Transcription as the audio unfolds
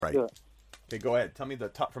right. do it. Okay, go ahead. Tell me the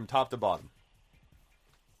top from top to bottom.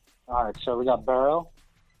 All right, so we got Burrow,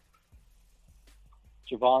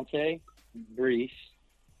 Javonte, Brees,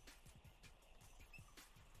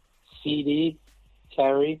 CD,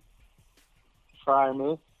 Terry,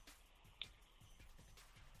 Fryermuth.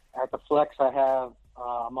 At the flex, I have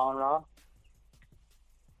Amon-Ra.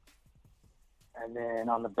 And then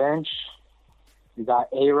on the bench, we got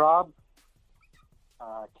A-Rob,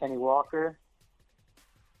 Kenny Walker,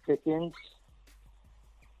 Pickens,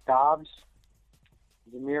 Dobbs,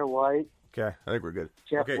 Zamir White. Okay, I think we're good.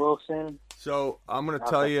 Jeff Wilson. So I'm going to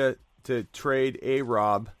tell you to trade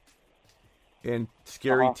A-Rob and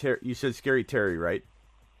Scary Terry. You said Scary Terry, right?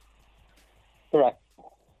 Correct.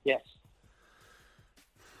 Yes.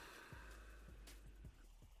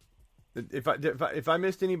 If I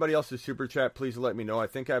missed anybody else's super chat, please let me know. I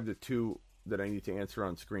think I have the two that I need to answer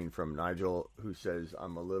on screen from Nigel, who says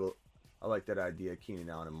I like that idea, Keenan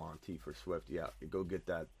Allen and Monty for Swift. Yeah, go get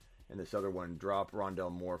that. And this other one, drop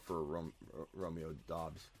Rondell Moore for Romeo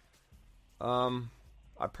Dobbs.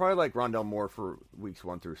 I probably like Rondell Moore for weeks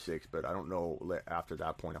 1 through 6, but I don't know after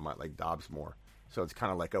that point I might like Dobbs more. So it's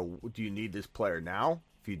kind of like do you need this player now?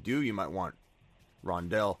 If you do, you might want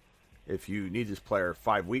Rondell. If you need this player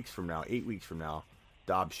 5 weeks from now, 8 weeks from now,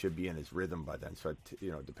 Dobbs should be in his rhythm by then. So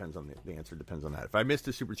it depends on the answer depends on that. If I missed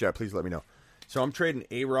a super chat, please let me know. So I'm trading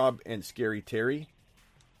A-Rob and Scary Terry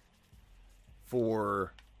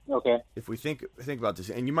for. Okay. If we think about this,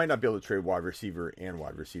 and you might not be able to trade wide receiver and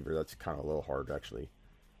wide receiver. That's kind of a little hard, actually.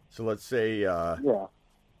 So let's say, yeah.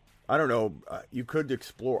 I don't know. You could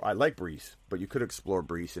explore. I like Brees, but you could explore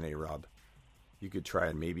Brees and A-Rob. You could try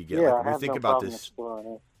and maybe get. Yeah, like, I have no problem exploring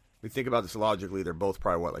it. We think about this logically. They're both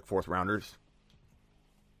probably like fourth rounders.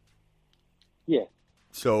 Yeah.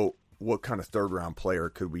 So what kind of third round player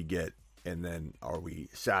could we get, and then are we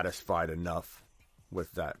satisfied enough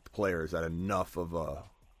with that player? Is that enough of a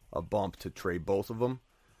bump to trade both of them?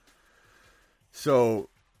 So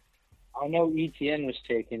I know ETN was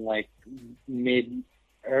taken like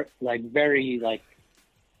very I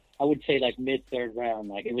would say like mid third round.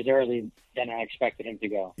 Like it was early than I expected him to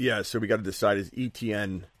go. Yeah, so we got to decide, is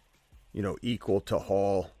ETN, equal to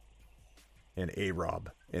Hall and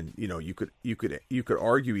A-Rob? And you could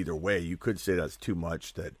argue either way. You could say that's too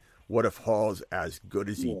much. That what if Hall's as good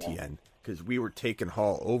as ETN? Because we were taking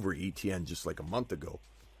Hall over ETN just like a month ago.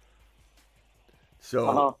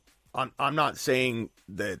 So I'm not saying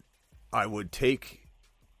that I would take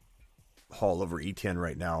Hall over ETN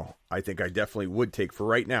right now. I think I definitely would take, for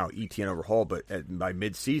right now, ETN over Hall. But by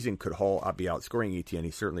mid-season, could Hall be outscoring ETN?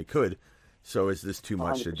 He certainly could. So is this too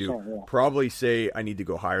much to do? Yeah. Probably say I need to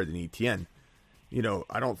go higher than ETN.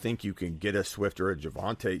 I don't think you can get a Swift or a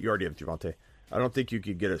Javonte. You already have Javonte. I don't think you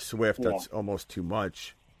could get a Swift. That's almost too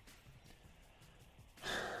much.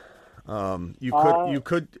 You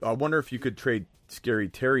could. I wonder if you could trade Scary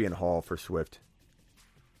Terry and Hall for Swift.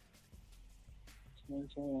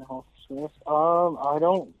 I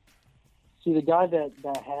don't see the guy that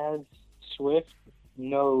has Swift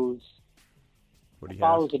knows. What he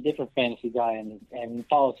follows a different fantasy guy and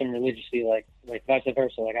follows him religiously, like vice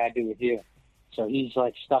versa, like I do with you. So he's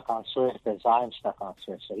like stuck on Swift as I'm stuck on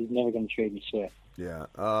Swift. So he's never going to trade me Swift. Yeah.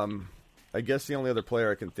 I guess the only other player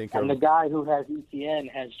I can think of. And the guy who has ETN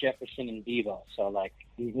has Jefferson and Devo. So like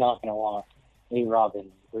he's not going to want A-Rob and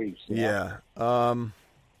Brees. Yeah.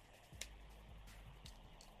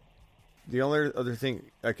 The only other thing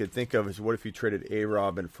I could think of is, what if you traded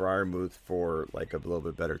A-Rob and Fryermuth for like a little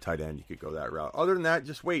bit better tight end? You could go that route. Other than that,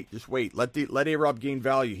 just wait. Let A-Rob gain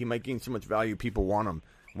value. He might gain so much value people want him.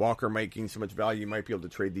 Walker might gain so much value you might be able to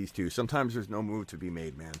trade these two. Sometimes there's no move to be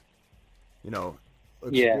made, man.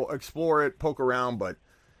 Explore it, poke around, but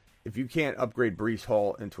if you can't upgrade Brees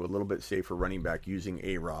Hall into a little bit safer running back using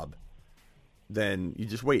A-Rob, then you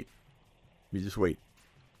just wait.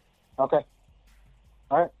 Okay. All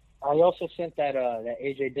right. I also sent that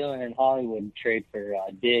A.J. Dillon in Hollywood trade for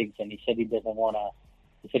Diggs, and he said he didn't want to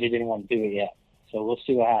do it yet. So we'll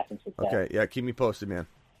see what happens with that. Okay, yeah, keep me posted, man.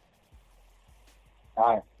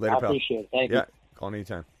 All right. Later, pal. Appreciate it. Thank you. Yeah, call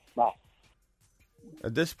anytime. Bye.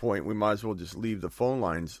 At this point, we might as well just leave the phone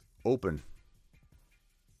lines open.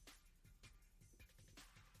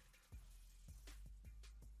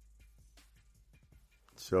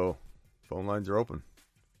 So, phone lines are open.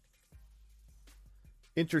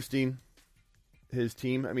 Interesting, his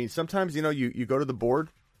team. I mean, sometimes, you go to the board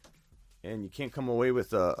and you can't come away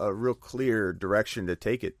with a real clear direction to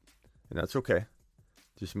take it. And that's okay.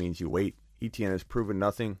 Just means you wait. ETN has proven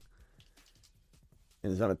nothing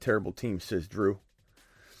and is on a terrible team, says Drew.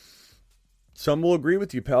 Some will agree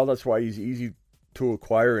with you, pal. That's why he's easy to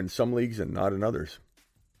acquire in some leagues and not in others.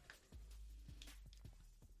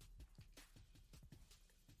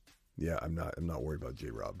 Yeah, I'm not worried about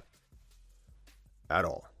J-Rob. At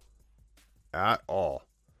all. At all.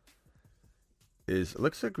 It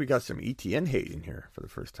looks like we got some ETN hate in here for the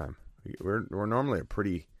first time. We're normally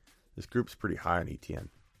this group's pretty high on ETN.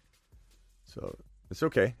 So it's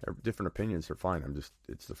okay. Different opinions are fine.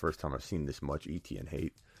 It's the first time I've seen this much ETN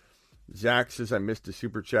hate. Zach says I missed a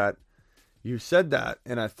super chat. You said that,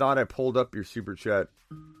 and I thought I pulled up your super chat.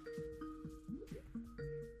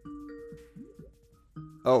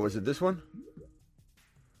 Oh, was it this one?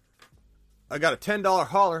 I got a $10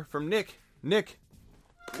 holler from Nick. Nick,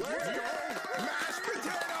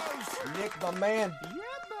 my man.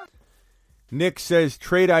 Nick says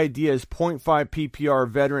trade ideas: 0.5 PPR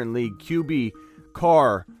veteran league, QB,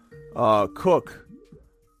 Carr, Cook,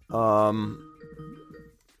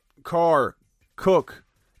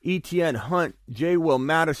 ETN, Hunt, J. Will,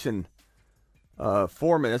 Madison,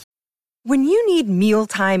 Foreman. When you need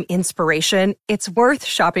mealtime inspiration, it's worth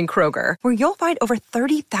shopping Kroger, where you'll find over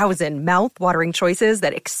 30,000 mouth-watering choices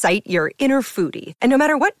that excite your inner foodie. And no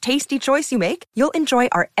matter what tasty choice you make, you'll enjoy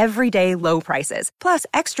our everyday low prices, plus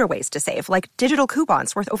extra ways to save, like digital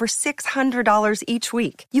coupons worth over $600 each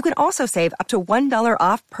week. You can also save up to $1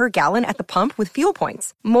 off per gallon at the pump with fuel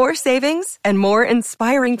points. More savings and more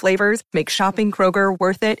inspiring flavors make shopping Kroger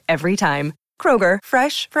worth it every time. Kroger,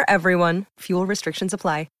 fresh for everyone. Fuel restrictions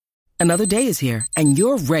apply. Another day is here, and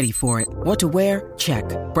you're ready for it. What to wear? Check.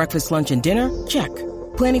 Breakfast, lunch, and dinner? Check.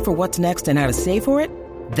 Planning for what's next and how to save for it?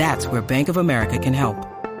 That's where Bank of America can help.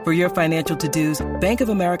 For your financial to-dos, Bank of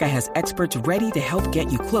America has experts ready to help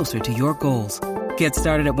get you closer to your goals. Get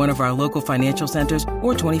started at one of our local financial centers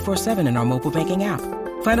or 24/7 in our mobile banking app.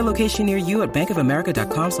 Find a location near you at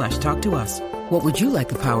bankofamerica.com/talktous. What would you like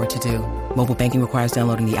the power to do? Mobile banking requires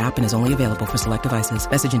downloading the app and is only available for select devices.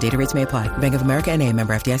 Message and data rates may apply. Bank of America N.A.,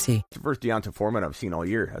 member FDIC. It's the first Deonta Foreman I've seen all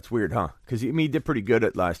year. That's weird, huh? Because he did pretty good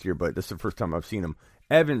at last year, but this is the first time I've seen him.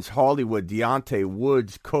 Evans, Hollywood, Deontay,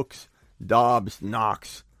 Woods, Cooks, Dobbs,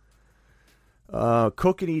 Knox.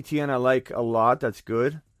 Cook and ETN I like a lot. That's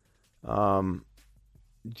good.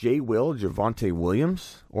 J. Will, Javonte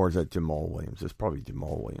Williams, or is that Jamal Williams? It's probably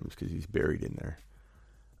Jamal Williams because he's buried in there.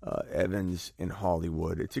 Evans and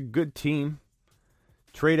Hollywood. It's a good team.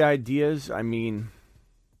 Trade ideas, I mean,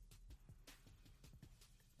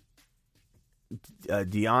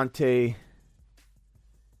 Deontay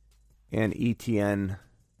and ETN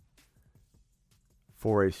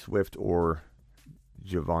for a Swift or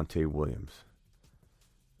Javonte Williams.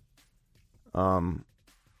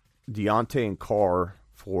 Deontay and Carr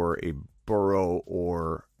for a Burrow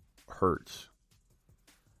or Hurts.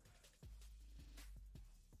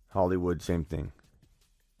 Hollywood, same thing.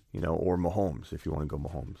 Or Mahomes if you want to go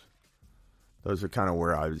Mahomes. Those are kind of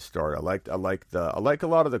where I would start. I like a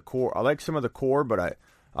lot of the core. I like some of the core, but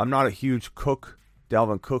I'm not a huge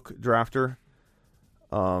Dalvin Cook drafter.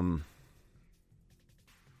 I'm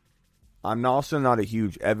also not a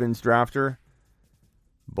huge Evans drafter,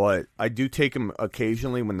 but I do take him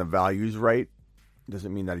occasionally when the value's right.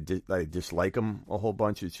 Doesn't mean that I dislike him a whole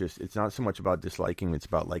bunch. It's not so much about disliking. It's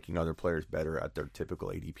about liking other players better at their typical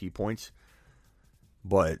ADP points.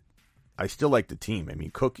 But I still like the team. I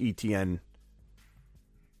mean, Cook, ETN,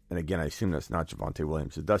 and again, I assume that's not Javonte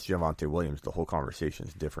Williams. If that's Javonte Williams, the whole conversation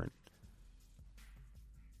is different.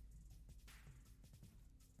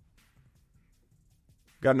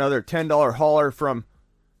 Got another $10 hauler from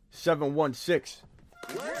 716.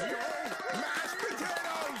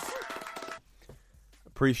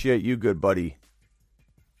 Appreciate you, good buddy.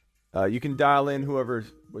 You can dial in, whoever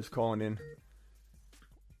was calling in.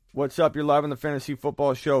 What's up? You're live on the Fantasy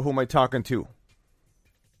Football Show. Who am I talking to?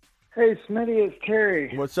 Hey, Smitty, it's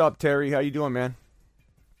Terry. What's up, Terry? How you doing, man?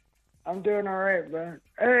 I'm doing all right, bud.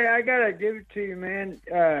 Hey, I got to give it to you, man.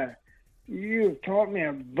 You have taught me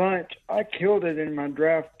a bunch. I killed it in my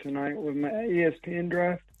draft tonight with my ESPN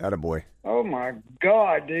draft. Attaboy. Oh, my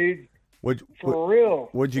God, dude. For real.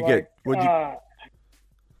 What'd you get?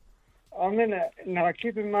 I'm in a – now,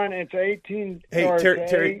 keep in mind, it's 18 Hey,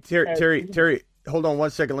 Terry, hold on one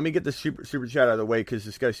second. Let me get the super chat out of the way because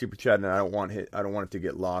this guy's super chatting, and I don't want it to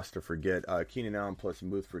get lost or forget. Keenan Allen plus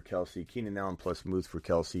Muth for Kelsey. Keenan Allen plus Muth for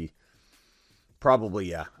Kelsey. Probably,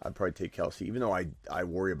 yeah. I'd probably take Kelsey. Even though I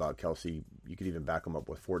worry about Kelsey, you could even back him up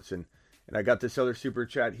with Fortson. And I got this other super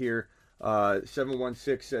chat here.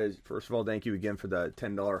 716 says, first of all, thank you again for the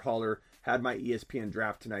 $10 hauler. Had my ESPN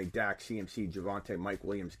draft tonight. Dak, CMC, Javonte, Mike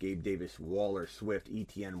Williams, Gabe Davis, Waller, Swift,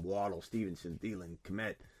 ETN, Waddle, Stevenson, Thielen,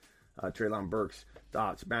 Kmet, Treylon Burks,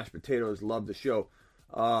 Dots, Mashed Potatoes. Love the show.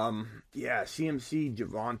 CMC,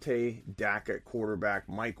 Javonte, Dak at quarterback,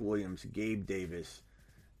 Mike Williams, Gabe Davis,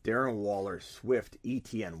 Darren Waller, Swift,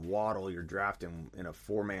 ETN, Waddle. You're drafting in a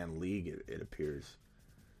 4-man league, it appears.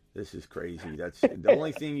 This is crazy. That's the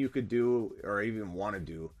only thing you could do or even want to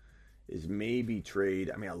do is maybe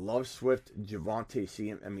trade. I mean, I love Swift, Javonte,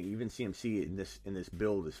 CM. I mean, even CMC in this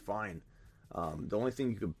build is fine. The only thing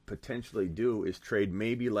you could potentially do is trade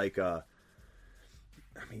maybe like a.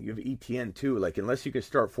 I mean, you have ETN too. Like, unless you can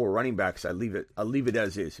start 4 running backs, I'll leave it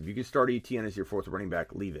as is. If you can start ETN as your 4th running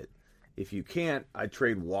back, leave it. If you can't, I'd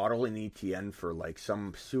trade Waddle and ETN for like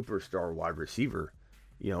some superstar wide receiver,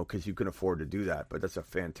 because you can afford to do that. But that's a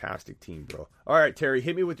fantastic team, bro. All right, Terry,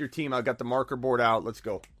 hit me with your team. I got the marker board out. Let's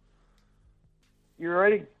go. You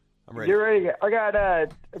ready? I'm ready. You're ready. I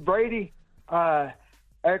got Brady,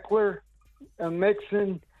 Eckler,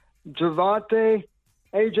 Mixon, Javonte,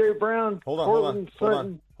 A.J. Brown, Hold on.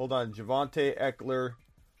 Javonte, Eckler,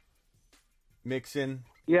 Mixon.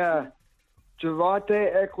 Yeah.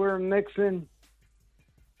 Javonte, Eckler, Mixon,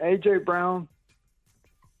 A.J. Brown,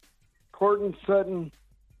 Courtland Sutton,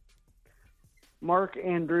 Mark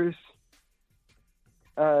Andrews,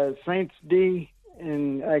 Saints D,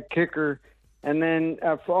 and kicker. And then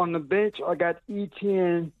on the bench, I got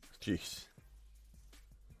ETN. Jeez.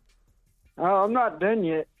 I'm not done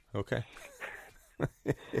yet. Okay.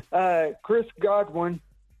 Chris Godwin.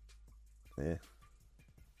 Yeah.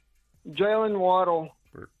 Jalen Waddle.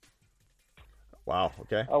 Wow.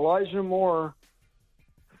 Okay. Elijah Moore.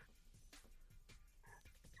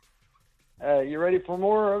 You ready for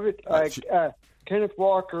more of it? Kenneth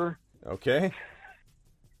Walker. Okay.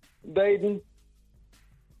 Baden.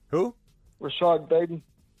 Who? Rashad Baden.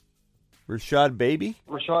 Rashad Baby?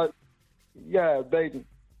 Baden.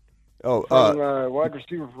 Oh, wide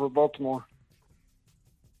receiver for Baltimore.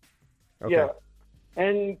 okay. Yeah.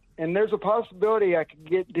 And there's a possibility I could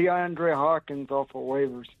get DeAndre Hawkins off of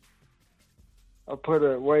waivers. I'll put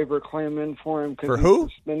a waiver claim in for him. For who?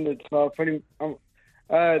 Suspended, so I'll put him.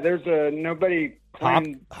 There's nobody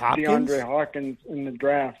claimed Hopkins? DeAndre Hawkins in the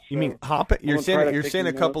draft. You so mean You're saying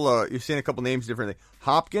a couple names differently.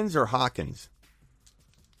 Hopkins or Hawkins?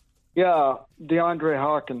 Yeah, DeAndre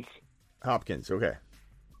Hawkins. Hopkins. Okay.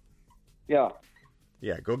 Yeah.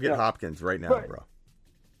 Yeah. Go get Hopkins right now, But- bro.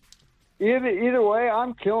 Either way,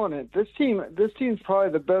 I'm killing it. This team's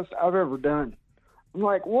probably the best I've ever done. I'm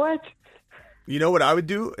like, what? You know what I would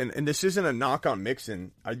do, and this isn't a knock on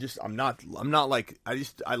Mixon. I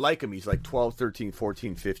like him. He's like 12, 13,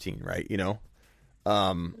 14, 15, right?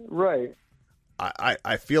 Right.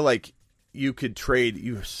 I feel like you could trade.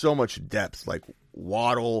 You have so much depth, like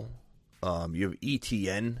Waddle. You have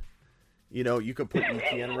ETN. You could put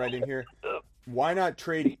ETN right in here. Why not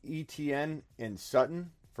trade ETN and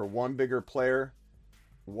Sutton for one bigger player,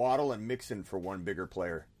 Waddle and Mixon for one bigger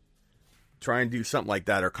player? Try and do something like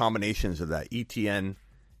that, or combinations of that. ETN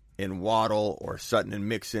and Waddle, or Sutton and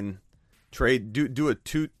Mixon. Trade. Do a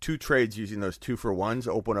two trades using those 2-for-1s.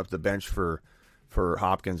 Open up the bench for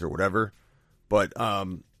Hopkins or whatever. But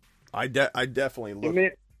I definitely look.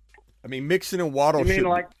 Mixon and Waddle.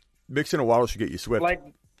 Mixon and Waddle should get you Swift.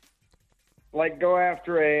 Like go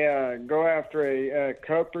after a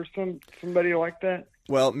Cup or somebody like that.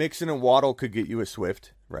 Well, Mixon and Waddle could get you a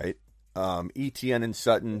Swift, right? ETN and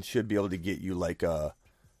Sutton should be able to get you at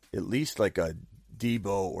least like a Debo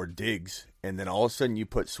or Diggs, and then all of a sudden you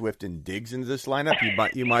put Swift and Diggs into this lineup.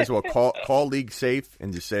 You might as well call league safe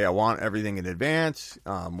and just say, I want everything in advance.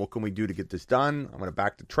 What can we do to get this done? I'm going to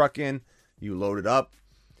back the truck in. You load it up.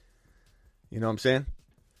 You know what I'm saying?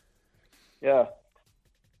 Yeah.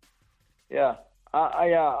 Yeah. I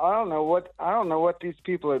don't know what these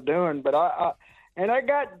people are doing, but I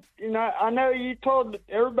know you told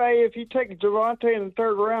everybody if you take Javonte in the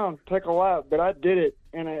 3rd round, take a lot, but I did it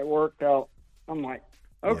and it worked out. I'm like,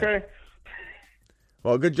 okay. Yeah.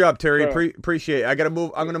 Well, good job, Terry. Appreciate it. I'm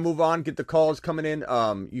going to move on. Get the calls coming in.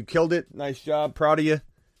 You killed it. Nice job. Proud of you.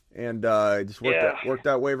 And just work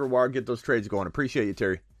that waiver wire. Get those trades going. Appreciate you,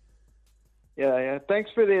 Terry. Yeah.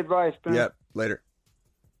 Thanks for the advice, Ben. Yep. Later.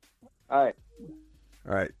 All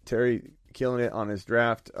right. Terry killing it on his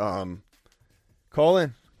draft. Call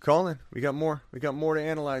in. We got more to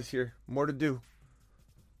analyze here. More to do.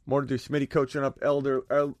 Smitty coaching up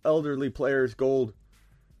elderly players. Gold.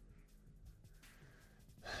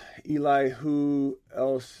 Eli, who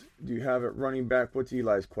else do you have at running back? What's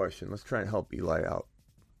Eli's question? Let's try and help Eli out.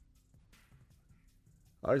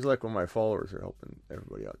 I always like when my followers are helping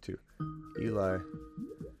everybody out too. Eli,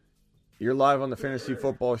 you're live on the Fantasy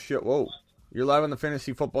Football Show. Whoa. You're live on the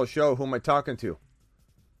Fantasy Football Show. Who am I talking to?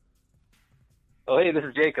 Oh, hey, this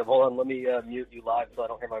is Jacob. Hold on, let me mute you live so I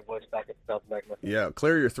don't hear my voice back at the back. Yeah,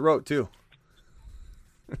 clear your throat, too.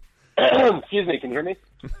 Excuse me, can you hear me?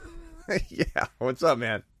 Yeah, what's up,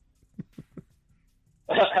 man?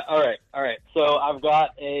 All right. So I've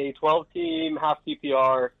got a 12-team half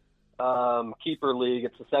PPR keeper league.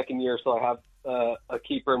 It's the second year, so I have a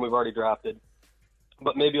keeper, and we've already drafted.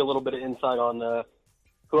 But maybe a little bit of insight on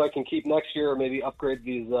who I can keep next year, or maybe upgrade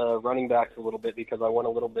these running backs a little bit because I went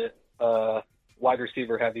a little bit wide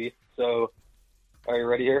receiver heavy. So, are you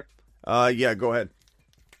ready here? Yeah, go ahead.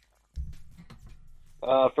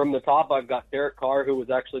 From the top, I've got Derek Carr, who was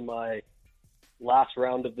actually my last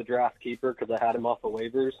round of the draft keeper because I had him off the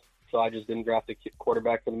waivers, so I just didn't draft a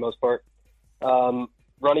quarterback for the most part.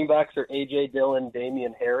 Running backs are A.J. Dillon,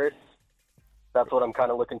 Damian Harris. That's what I'm kind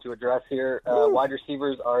of looking to address here. Wide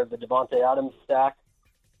receivers are the Devontae Adams stack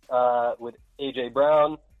with A.J.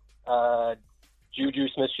 Brown, Juju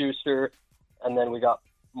Smith-Schuster, and then we got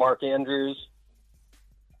Mark Andrews.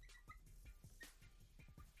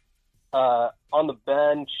 On the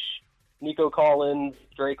bench, Nico Collins,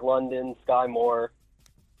 Drake London, Sky Moore.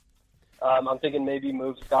 I'm thinking maybe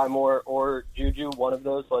move Sky Moore or Juju, one of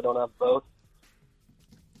those, so I don't have both.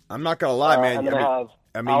 I'm not gonna lie, man.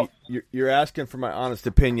 And then You're asking for my honest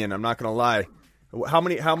opinion. I'm not gonna lie.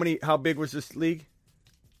 How big was this league?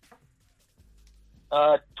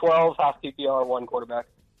 12 half PPR, one quarterback.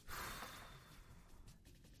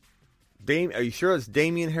 Are you sure it's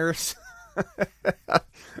Damian Harris?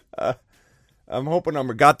 I'm hoping I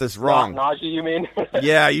got this wrong. Not Najee, you mean?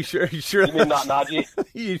 Yeah, you sure? You mean not Najee?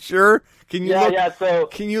 You sure? Can you look? Yeah. So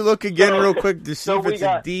can you look again real quick to see if it's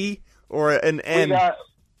a D or an N?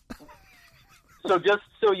 So just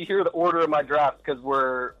so you hear the order of my draft, because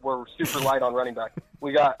we're super light on running back.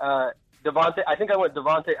 We got Devontae. I think I went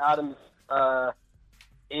Devontae Adams,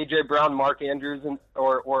 A.J. Brown, Mark Andrews,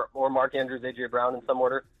 or Mark Andrews, A.J. Brown in some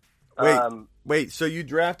order. Wait. So you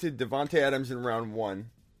drafted Devontae Adams in round 1,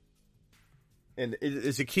 and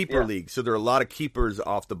it's a keeper league. So there are a lot of keepers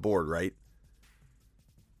off the board, right?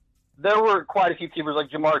 There were quite a few keepers, like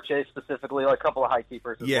Jamar Chase specifically, like a couple of high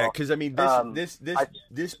keepers as well. Yeah, because I mean,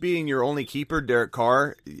 this being your only keeper, Derek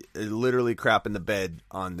Carr, literally crapping the bed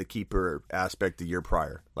on the keeper aspect the year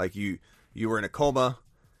prior. Like you were in a coma.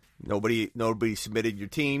 Nobody submitted your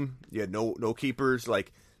team. You had no keepers.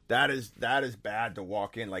 Like that is bad to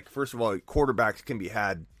walk in. Like, first of all, quarterbacks can be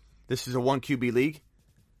had. This is a 1 QB league.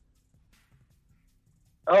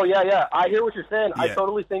 Oh, yeah. I hear what you're saying. Yeah. I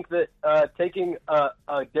totally think that taking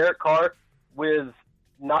Derek Carr with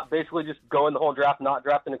not basically just going the whole draft, not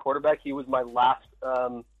drafting a quarterback, he was my last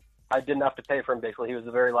I didn't have to pay for him, basically. He was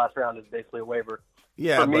the very last round as basically a waiver.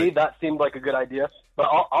 Yeah, for me, that seemed like a good idea. But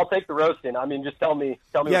I'll take the roasting. I mean, just tell me.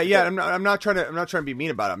 Yeah. I'm not trying to be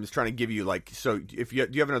mean about it. I'm just trying to give you, like, so do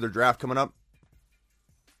you have another draft coming up?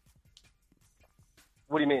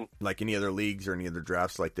 What do you mean? Like any other leagues or any other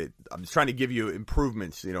drafts like that? I'm just trying to give you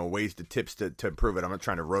improvements, ways tips to improve it. I'm not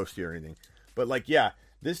trying to roast you or anything. But, like, yeah,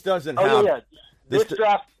 this doesn't have... Yeah.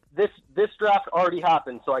 This draft already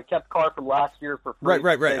happened, so I kept Carr from last year for free.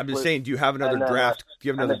 Right. I'm just saying, do you have another draft? Do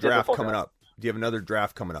you have another draft coming up? Do you have another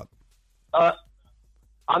draft coming up?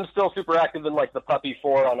 I'm still super active in, like, the Puppy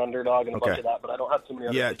 4 on Underdog and a bunch of that, but I don't have too many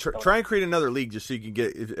other Yeah, try and create another league just so you can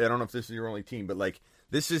get... I don't know if this is your only team, but, like,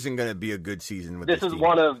 this isn't going to be a good season with this team. This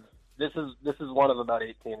is one of about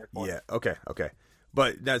 18 or 20. Yeah, okay.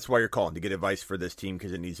 But that's why you're calling, to get advice for this team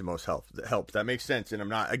because it needs the most help. That makes sense. And I'm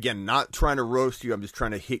not trying to roast you. I'm just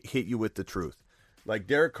trying to hit you with the truth. Like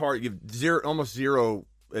Derek Carr, you have almost zero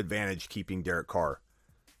advantage keeping Derek Carr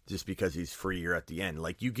just because he's free here at the end.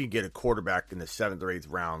 Like, you can get a quarterback in the 7th or 8th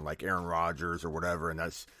round, like Aaron Rodgers or whatever, and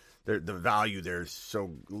that's the value there is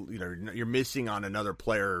so, you're missing on another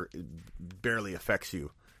player. It barely affects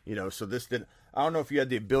you, So this did. I don't know if you had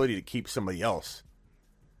the ability to keep somebody else.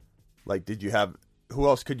 Like, did you have? Who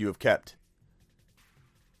else could you have kept?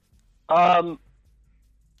 I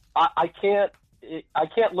can't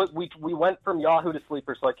look. We went from Yahoo to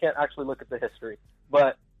Sleeper, so I can't actually look at the history.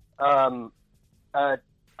 But I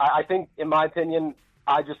think, in my opinion,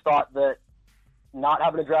 I just thought that not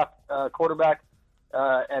having a draft quarterback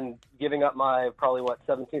and giving up my probably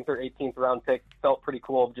 17th or 18th round pick felt pretty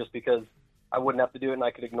cool, just because I wouldn't have to do it and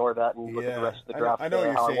I could ignore that and look at the rest of the draft I know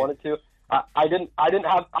how saying. I wanted to. I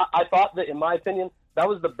thought that, in my opinion, that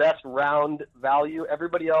was the best round value.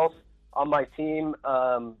 Everybody else on my team,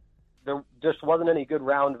 there just wasn't any good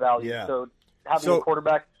round value. Yeah. So having a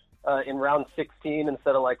quarterback in round 16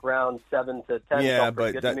 instead of like round 7 to 10 felt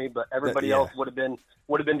pretty good to me. But everybody else would have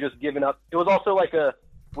been just giving up. It was also like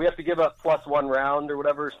we have to give up +1 round or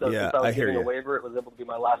whatever. So since I was giving a waiver, it was able to be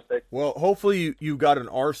my last pick. Well, hopefully you got an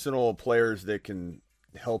arsenal of players that can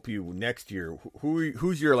help you next year.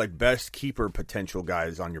 Who's your like best keeper potential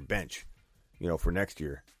guys on your bench, for next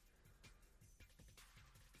year?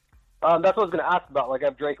 That's what I was going to ask about. Like, I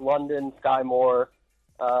have Drake London, Sky Moore,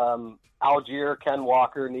 Algier, Ken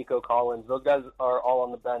Walker, Nico Collins. Those guys are all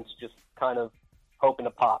on the bench, just kind of hoping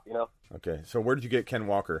to pop, you know? Okay, so where did you get Ken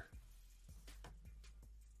Walker?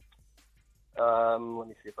 Let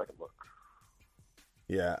me see if I can look.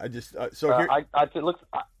 Yeah, I just so here.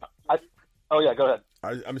 Oh yeah, go ahead.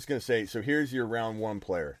 I'm just gonna say. So here's your round 1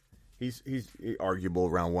 player. He's arguable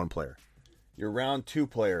round 1 player. Your round 2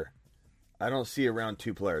 player. I don't see a round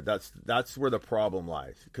 2 player. That's where the problem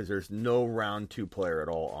lies, because there's no round 2 player at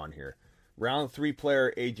all on here. Round 3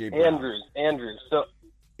 player AJ Brown. Andrews. So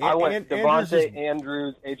I went Devontae,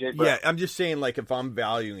 Andrews, AJ Brown. Yeah, I'm just saying, like, if I'm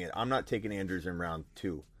valuing it, I'm not taking Andrews in round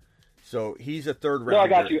 2. So he's a third rounder. No, I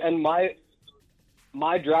got you. And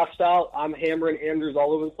my draft style, I'm hammering Andrews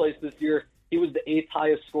all over the place this year. He was the 8th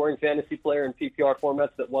highest scoring fantasy player in PPR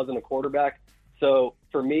formats that wasn't a quarterback. So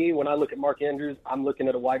for me, when I look at Mark Andrews, I'm looking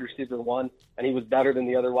at a wide receiver 1, and he was better than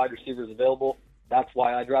the other wide receivers available. That's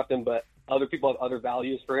why I drafted him. But other people have other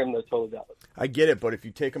values for him. They're totally valid. I get it, but if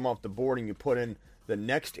you take him off the board and you put in the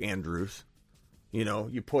next Andrews, you know,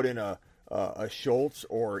 you put in a Schultz,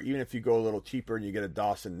 or even if you go a little cheaper and you get a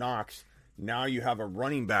Dawson Knox, now you have a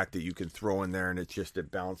running back that you can throw in there, and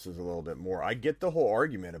it bounces a little bit more. I get the whole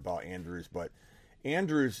argument about Andrews, but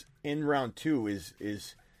Andrews in round 2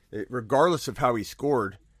 is regardless of how he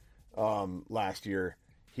scored last year,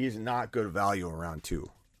 he is not good value in round 2,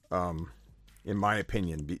 in my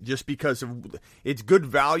opinion. Just because it's good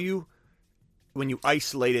value when you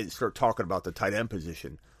isolate it and start talking about the tight end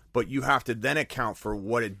position, but you have to then account for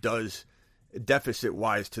what it does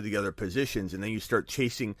deficit-wise to the other positions, and then you start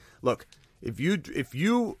chasing. Look, if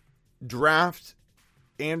you draft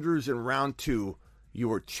Andrews in round 2,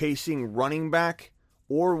 you are chasing running back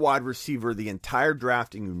or wide receiver the entire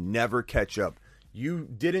draft, and you never catch up. You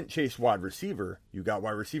didn't chase wide receiver, you got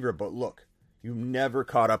wide receiver, but look, you never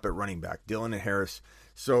caught up at running back, Dillon and Harris.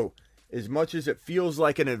 So as much as it feels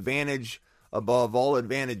like an advantage above all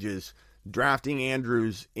advantages, drafting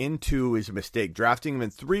Andrews in 2 is a mistake. Drafting him in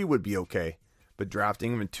 3 would be okay, but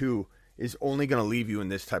drafting him in 2 is only going to leave you in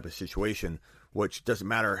this type of situation, which doesn't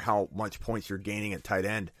matter how much points you're gaining at tight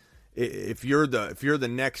end. If you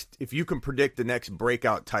can predict the next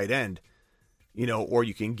breakout tight end, you know, or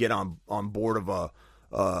you can get on board of a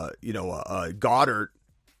Goddard,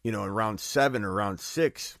 you know, in round 7 or round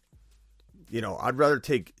 6, you know, I'd rather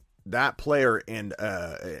take that player and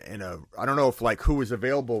I don't know if like who was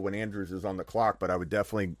available when Andrews was on the clock, but I would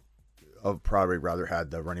definitely have probably rather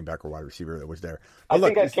had the running back or wide receiver that was there. But I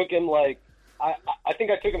think I took him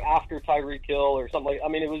after Tyreek Hill or something like. I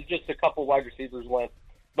mean, it was just a couple wide receivers went,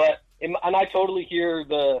 and I totally hear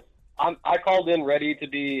I called in ready to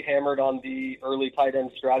be hammered on the early tight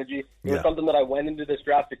end strategy. It was something that I went into this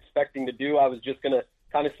draft expecting to do. I was just going to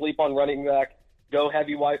kind of sleep on running back, go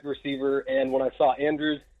heavy wide receiver, and when I saw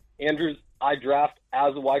Andrews, I draft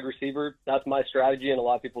as a wide receiver. That's my strategy, and a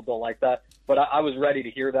lot of people don't like that. But I was ready to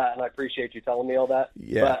hear that, and I appreciate you telling me all that.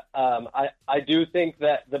 Yeah. But I do think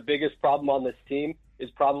that the biggest problem on this team is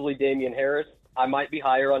probably Damian Harris. I might be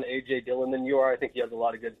higher on A.J. Dillon than you are. I think he has a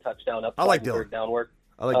lot of good touchdown upside. I like Dillon. Third down work.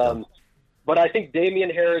 I like Dillon. But I think Damian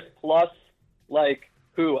Harris plus, like,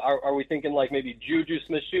 who? Are we thinking like maybe Juju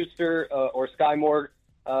Smith-Schuster or Sky Moore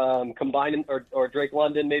combining, or Drake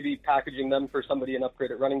London, maybe packaging them for somebody an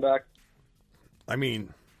upgrade at running back? I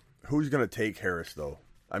mean, who's going to take Harris, though?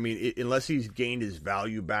 I mean, unless he's gained his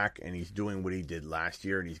value back and he's doing what he did last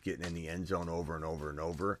year and he's getting in the end zone over and over and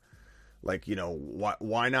over. Like, you know,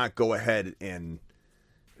 why not go ahead and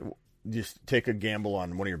just take a gamble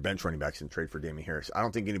on one of your bench running backs and trade for Damian Harris? I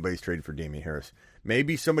don't think anybody's traded for Damian Harris.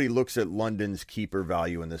 Maybe somebody looks at London's keeper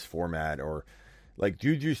value in this format, or like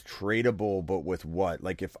Juju's tradable, but with what?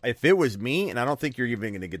 Like if it was me, and I don't think you're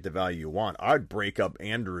even going to get the value you want, I'd break up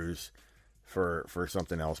Andrews for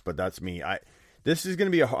something else. But that's me. This is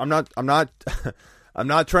going to be I'm not I'm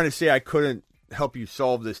not trying to say I couldn't help you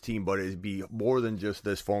solve this team, but it'd be more than just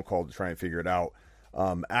this phone call to try and figure it out.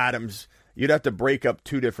 Adams, you'd have to break up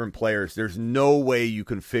 2 different players. There's no way you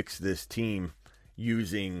can fix this team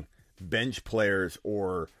using bench players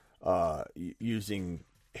or using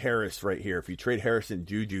Harris right here. If you trade Harris and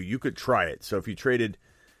Juju, you could try it. So if you traded,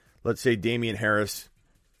 let's say, Damian Harris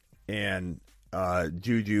and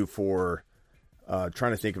Juju for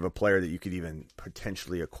trying to think of a player that you could even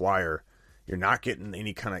potentially acquire, you're not getting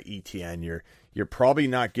any kind of ETN. You're probably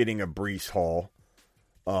not getting a Breece Hall.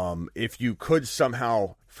 If you could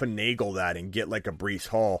somehow finagle that and get like a Breece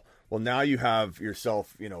Hall, well, now you have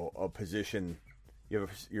yourself, you know, a position. You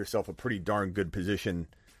have yourself a pretty darn good position,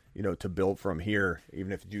 you know, to build from here,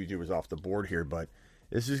 even if Juju was off the board here. But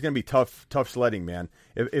this is going to be tough sledding, man.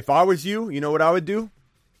 If I was you, you know what I would do?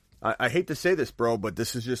 I hate to say this, bro, but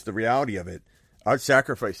this is just the reality of it. I'd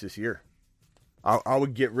sacrifice this year. I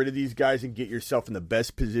would get rid of these guys and get yourself in the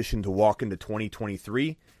best position to walk into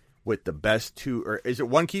 2023 with the best two. Or is it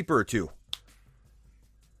one keeper or two?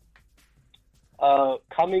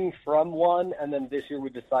 Coming from one, and then this year we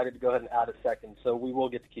decided to go ahead and add a second. So we will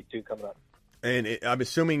get to keep two coming up. And I'm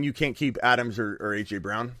assuming you can't keep Adams or A.J.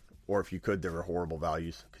 Brown? Or if you could, they were horrible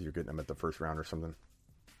values because you're getting them at the first round or something.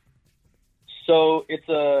 So it's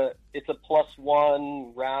a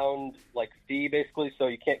 +1 round fee basically. So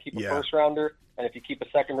you can't keep a first rounder, and if you keep a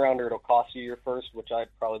second rounder, it'll cost you your first, which I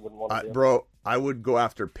probably wouldn't want to do. Bro, I would go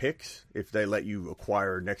after picks if they let you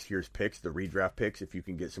acquire next year's picks, the redraft picks. If you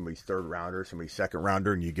can get somebody's third rounder, somebody's second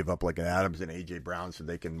rounder, and you give up like an Adams and A.J. Brown so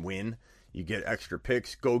they can win, you get extra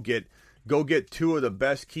picks. Go get two of the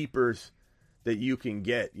best keepers that you can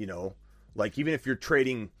get. Even if you're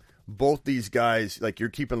trading both these guys, like you're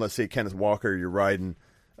keeping, let's say, Kenneth Walker, you're riding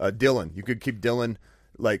Dylan. You could keep Dylan.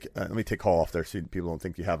 Let me take Hall off there so people don't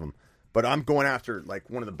think you have him. But I'm going after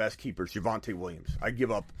one of the best keepers, Javonte Williams. I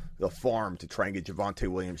give up the farm to try and get Javonte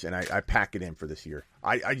Williams, and I pack it in for this year.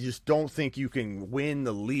 I just don't think you can win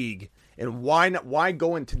the league. And why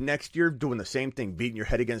go into next year doing the same thing, beating your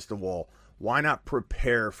head against the wall? Why not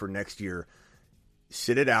prepare for next year?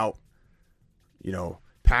 Sit it out,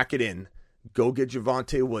 pack it in, go get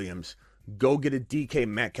Javonte Williams, go get a DK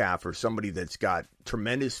Metcalf or somebody that's got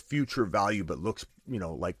tremendous future value but looks,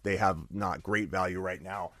 like they have not great value right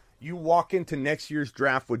now. You walk into next year's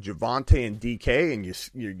draft with Javonte and DK and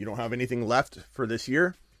you don't have anything left for this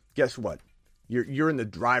year, guess what? You're in the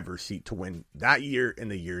driver's seat to win that year and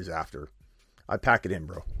the years after. I pack it in,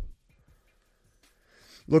 bro.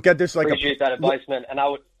 Look at this appreciate that advice, man. And I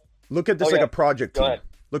would look at this a project team.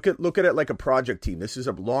 Look at it like a project team. This is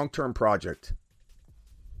a long-term project.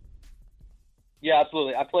 Yeah,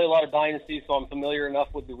 absolutely. I play a lot of Dynasty, so I'm familiar enough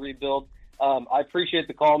with the rebuild. I appreciate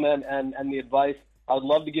the call, man, and the advice. I would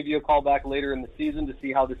love to give you a call back later in the season to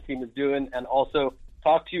see how this team is doing and also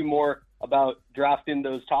talk to you more about drafting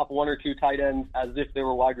those top one or two tight ends as if they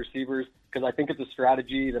were wide receivers, because I think it's a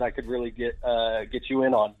strategy that I could really get you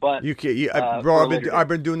in on. But you can't, bro. I've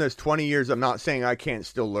been doing this 20 years. I'm not saying I can't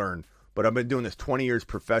still learn, but I've been doing this 20 years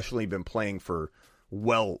professionally. Been playing for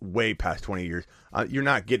way past 20 years. You're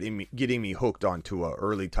not getting me hooked onto a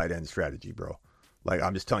early tight end strategy, bro.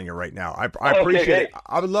 I'm just telling you right now. I appreciate it.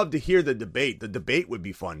 I would love to hear the debate. The debate would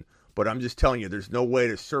be fun, but I'm just telling you, there's no way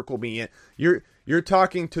to circle me in. You're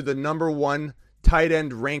talking to the number one tight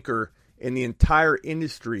end ranker in the entire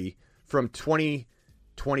industry from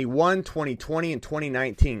 2021, 2020, and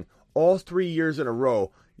 2019. All 3 years in a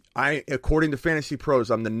row, according to Fantasy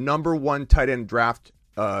Pros, I'm the number one tight end draft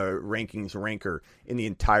rankings ranker in the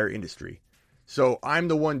entire industry. So I'm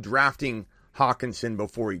the one drafting Hawkinson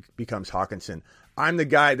before he becomes Hawkinson. I'm the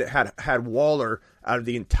guy that had Waller out of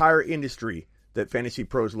the entire industry that Fantasy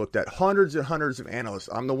Pros looked at. Hundreds and hundreds of analysts.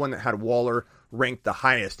 I'm the one that had Waller ranked the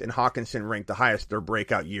highest and Hawkinson ranked the highest their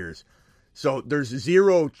breakout years. So there's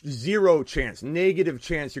zero chance, negative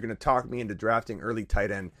chance you're going to talk me into drafting early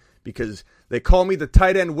tight end, because they call me the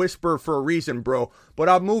tight end whisperer for a reason, bro. But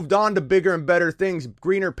I've moved on to bigger and better things,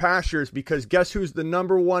 greener pastures, because guess who's the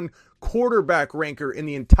number one quarterback ranker in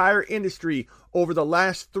the entire industry over the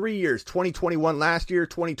last 3 years? 2021 last year,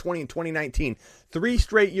 2020, and 2019. 3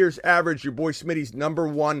 straight years average, your boy Smitty's number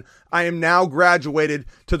one. I am now graduated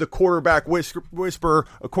to the quarterback whisperer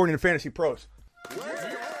according to Fantasy Pros.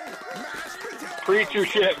 Preach your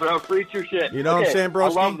shit, bro. Preach your shit. You know what I'm saying, bro? I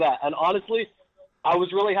love that. And honestly, I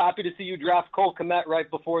was really happy to see you draft Cole Kmet right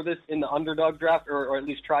before this in the underdog draft, or at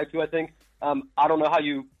least try to, I think. I don't know how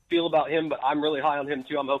you feel about him, but I'm really high on him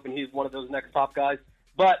too. I'm hoping he's one of those next top guys.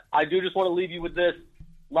 But I do just want to leave you with this.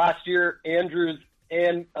 Last year, Andrews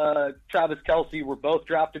and Travis Kelce were both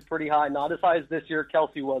drafted pretty high. Not as high as this year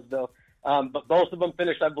Kelce was, though. But both of them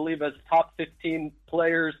finished, I believe, as top 15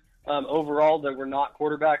 players overall that were not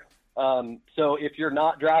quarterbacks. So if you're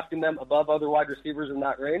not drafting them above other wide receivers in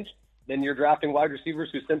that range, then you're drafting wide receivers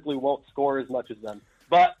who simply won't score as much as them.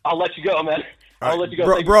 But I'll let you go, man. I'll let you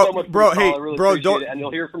go. Thank you so much for the call. I really appreciate it, and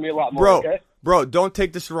you'll hear from me a lot more, okay? Bro, don't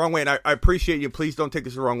take this the wrong way, and I appreciate you. Please don't take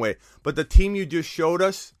this the wrong way. But the team you just showed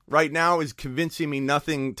us right now is convincing me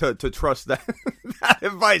nothing to trust that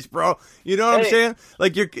advice, bro. You know what I'm saying? I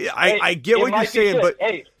get what you're saying, but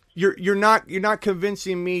you're not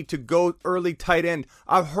convincing me to go early tight end.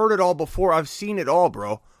 I've heard it all before. I've seen it all,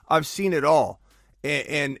 bro. I've seen it all.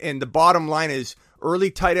 And the bottom line is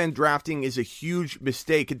early tight end drafting is a huge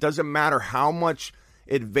mistake. It doesn't matter how much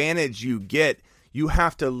advantage you get. You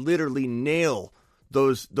have to literally nail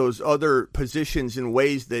those other positions in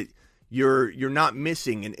ways that you're not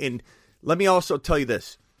missing. And let me also tell you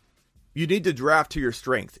this. you need to draft to your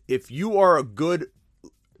strength. If you are a good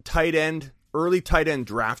early tight end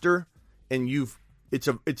drafter, and it's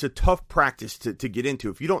a tough practice to get into.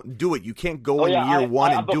 If you don't do it, you can't go in year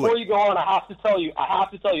one and do it. Before you go on, I have to tell you,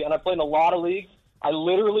 and I played in a lot of leagues. I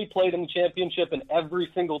literally played in the championship in every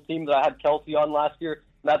single team that I had Kelsey on last year.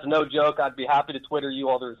 And that's no joke. I'd be happy to Twitter you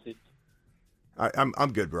all the receipts.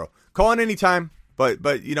 I'm good, bro. Call in anytime. But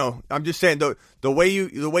I'm just saying the way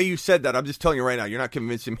you said that, I'm just telling you right now, you're not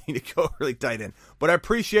convincing me to go really tight end. But I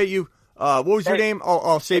appreciate you. What was your name?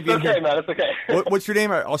 I'll save you. It's okay, man. It's okay. What's your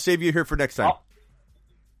name? I'll save you here for next time.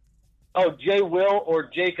 Jay Will or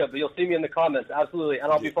Jacob. You'll see me in the comments. Absolutely.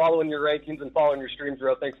 And I'll be following your rankings and following your streams,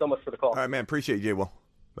 bro. Thanks so much for the call. All right, man. Appreciate you, Jay Will.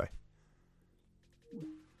 Bye.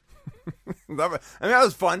 That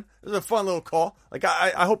was fun. It was a fun little call. Like,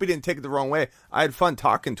 I hope he didn't take it the wrong way. I had fun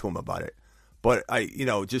talking to him about it. But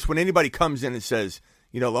just when anybody comes in and says,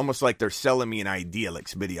 almost like they're selling me an idea, like,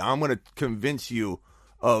 Smitty, I'm going to convince you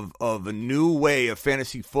of a new way of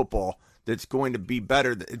fantasy football that's going to be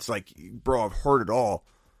better. It's like, bro, I've heard it all.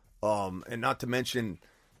 And not to mention,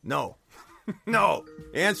 no. No.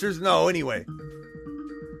 The answer is no anyway.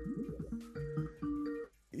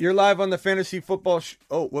 You're live on the Fantasy Football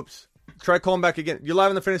Oh, whoops. Try calling back again. You're live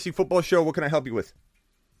on the Fantasy Football Show. What can I help you with?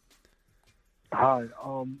 Hi.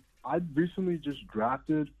 I recently just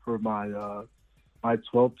drafted for my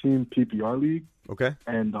 12-team PPR league. Okay.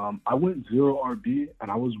 And I went 0 RB,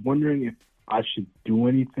 and I was wondering if I should do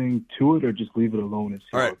anything to it or just leave it alone. And see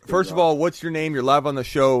all right. First of all, what's your name? You're live on the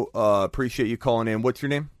show. Appreciate you calling in. What's your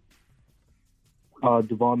name?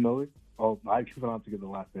 Devon Miller. Oh, I actually don't have to get the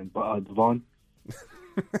last name, but Devon.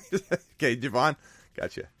 Okay, Devon.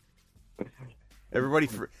 Gotcha. Everybody,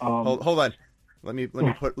 hold on. Let me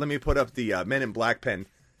put up the Men in Black pen.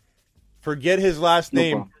 Forget his last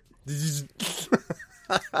name.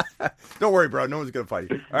 Don't worry, bro. No one's gonna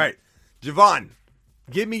fight you. All right, Javon,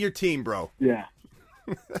 give me your team, bro. Yeah.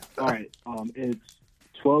 All right. It's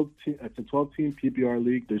 12. It's a 12-team PPR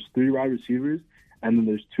league. There's 3 wide receivers, and then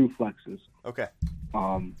there's 2 flexes. Okay.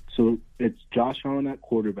 So it's Josh Allen at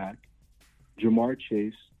quarterback, Jamar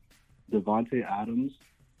Chase, Devontae Adams,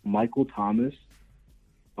 Michael Thomas.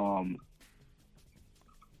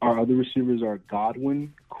 Our other receivers are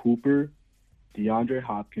Godwin, Cooper, DeAndre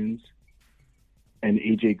Hopkins, and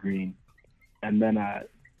AJ Green. And then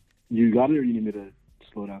you got it, or you need me to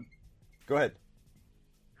slow down? Go ahead.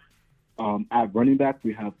 At running back,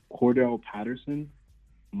 we have Cordell Patterson,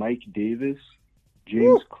 Mike Davis,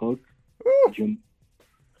 James Cook,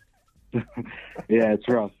 yeah, it's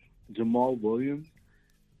rough. Jamal Williams,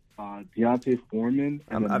 Deontay Foreman,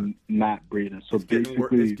 and then Matt Breida. So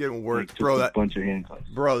basically, it's getting worse, like, bro. A bunch of handcuffs.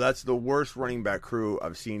 Bro, that's the worst running back crew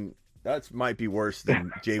I've seen. That might be worse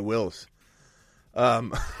than Jay Wills.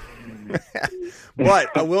 But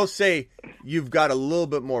I will say you've got a little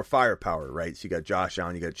bit more firepower, right? So you got Josh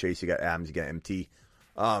Allen, you got Chase, you got Adams, you got MT.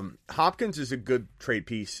 Hopkins is a good trade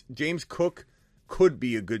piece. James Cook could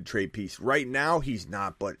be a good trade piece. Right now he's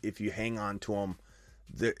not, but if you hang on to him,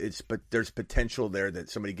 there's potential there that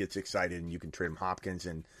somebody gets excited and you can trade him Hopkins.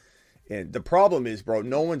 And the problem is, bro,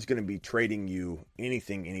 no one's going to be trading you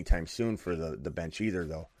anything anytime soon for the bench either,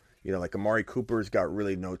 though. Like Amari Cooper's got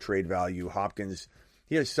really no trade value. Hopkins,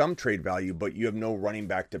 he has some trade value, but you have no running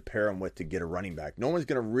back to pair him with to get a running back. No one's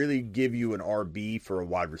going to really give you an RB for a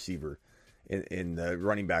wide receiver in the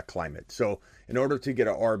running back climate. So in order to get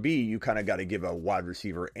an RB, you kind of got to give a wide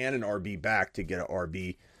receiver and an RB back to get an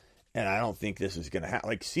RB. And I don't think this is going to happen.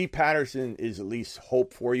 Like, C. Patterson is at least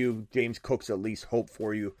hope for you. James Cook's at least hope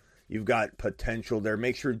for you. You've got potential there.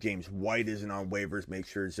 Make sure James White isn't on waivers. Make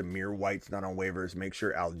sure Zamir White's not on waivers. Make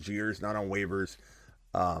sure Algiers not on waivers.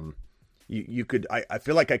 You could. I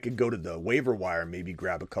feel like I could go to the waiver wire and maybe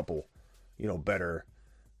grab a couple, better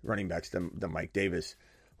running backs than Mike Davis.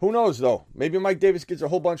 Who knows though? Maybe Mike Davis gets a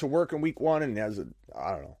whole bunch of work in week 1 and has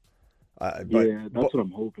I don't know. That's what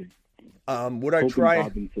I'm hoping. Would I try?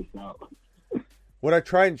 Would I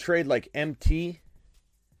try and trade like MT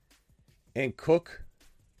and Cook?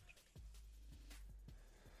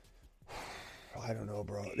 I don't know,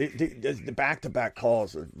 bro. The back-to-back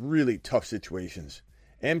calls are really tough situations.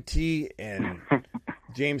 MT and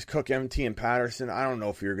James Cook, MT and Patterson. I don't know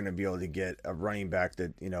if you're going to be able to get a running back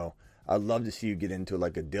that I'd love to see you get into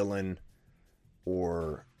like a Dillon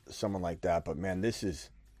or someone like that. But man, this is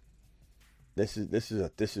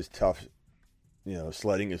tough.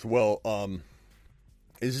 Sledding as well.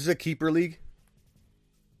 Is this a keeper league?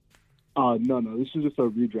 No. This is just a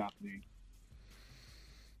redraft league.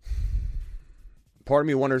 Part of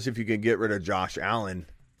me wonders if you can get rid of Josh Allen.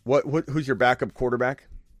 Who's your backup quarterback?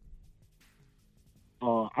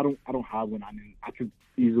 I don't have one. I mean, I could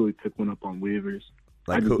easily pick one up on waivers.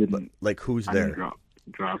 Like who's I there? didn't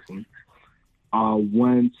draft one.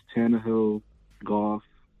 Wentz, Tannehill, Goff,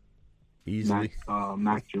 Easily.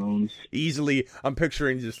 Mac Jones. Easily. I'm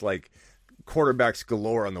picturing just like quarterbacks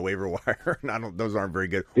galore on the waiver wire. And those aren't very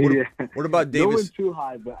good. What about Davis? No one's too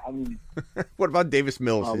high, but I mean. What about Davis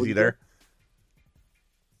Mills? Is he there?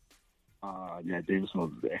 Yeah, Davis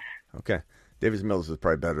Mills is there. Okay. Davis Mills is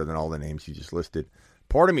probably better than all the names you just listed.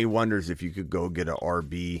 Part of me wonders if you could go get an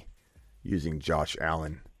RB using Josh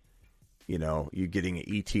Allen. You know, you getting an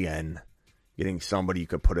ETN, getting somebody you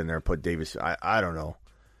could put in there, put Davis. I don't know.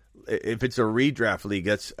 If it's a redraft league,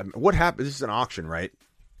 what happens? This is an auction, right?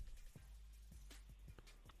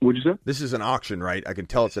 What'd you say? This is an auction, right? I can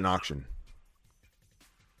tell it's an auction.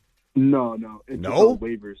 No. It's No? about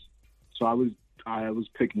waivers. So I was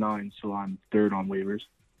pick 9, so I'm third on waivers.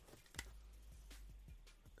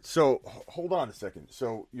 So, hold on a second.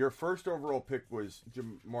 So, your first overall pick was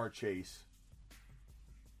Jamar Chase.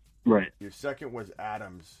 Right. Your second was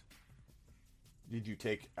Adams. Did you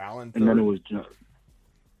take Allen third? And then it was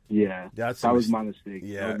yeah. That was my mistake.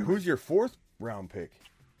 Yeah. Who's your fourth round pick?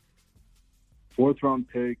 Fourth round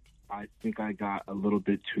pick, I think I got a little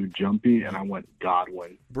bit too jumpy, and I went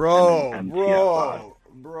Godwin. Bro.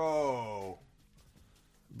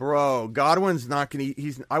 Godwin's not going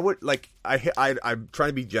to. I'm trying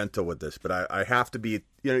to be gentle with this, but I have to be.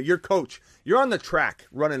 You know, your coach. You're on the track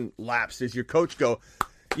running laps. Does your coach go,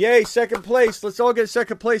 "Yay, second place! Let's all get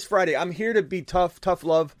second place Friday." I'm here to be tough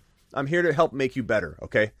love. I'm here to help make you better.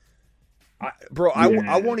 Okay,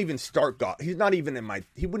 I won't even start God. He's not even in my.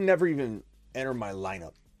 He would never even enter my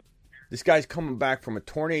lineup. This guy's coming back from a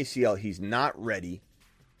torn ACL. He's not ready.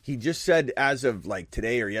 He just said as of like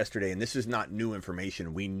today or yesterday, and this is not new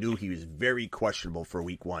information, we knew he was very questionable for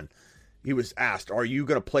week 1. He was asked, are you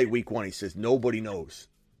going to play week 1? He says, nobody knows.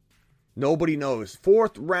 Nobody knows.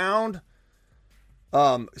 Fourth round.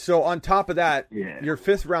 So on top of that, your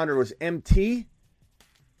fifth rounder was MT.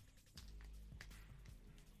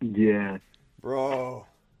 Yeah. Bro.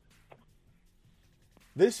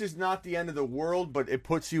 This is not the end of the world, but it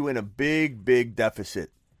puts you in a big, big deficit.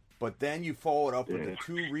 But then you follow it up with the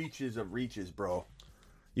 2 reaches of reaches, bro.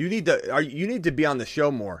 You need to be on the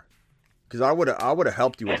show more, because I would have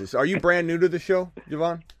helped you with this. Are you brand new to the show,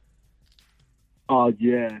 Javon?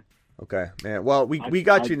 Yeah. Okay, man. Well, we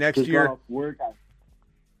got you next year. Got off work.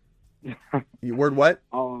 You word what?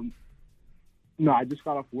 No, I just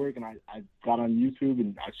got off work and I got on YouTube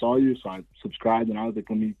and I saw you, so I subscribed and I was like,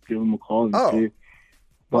 let me give him a call and see.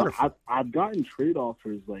 But I've gotten trade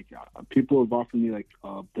offers. Like people have offered me like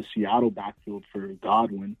the Seattle backfield for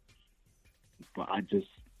Godwin, but I've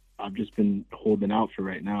just been holding out for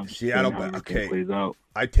right now. Seattle, okay. Plays out.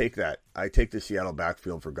 I take that. I take the Seattle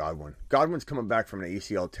backfield for Godwin. Godwin's coming back from an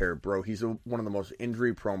ACL tear, bro. He's one of the most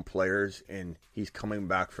injury-prone players, and he's coming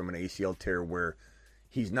back from an ACL tear where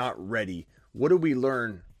he's not ready. What did we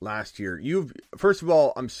learn last year? First of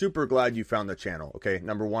all, I'm super glad you found the channel, okay,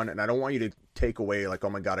 number one, and I don't want you to take away like, oh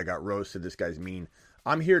my God, I got roasted, this guy's mean.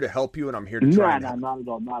 I'm here to help you, and I'm here to try. No, not at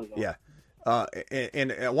all. Yeah.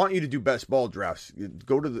 And I want you to do best ball drafts.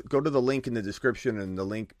 Go to the link in the description and the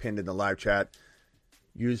link pinned in the live chat.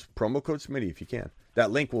 Use promo code Smitty if you can.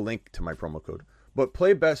 That link will link to my promo code. But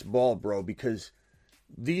play best ball, bro, because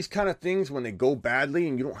these kind of things, when they go badly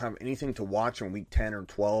and you don't have anything to watch in week 10 or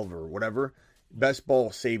 12 or whatever, best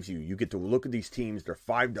ball saves you. You get to look at these teams. They're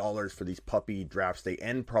 $5 for these puppy drafts. They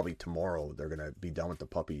end probably tomorrow. They're going to be done with the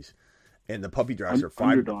puppies. And the puppy drafts are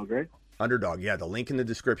 $5. Underdog, right? Underdog, yeah. The link in the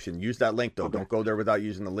description. Use that link, though. Okay. Don't go there without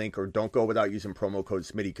using the link, or don't go without using promo code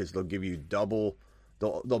Smitty, because they'll give you double.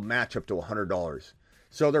 They'll match up to $100.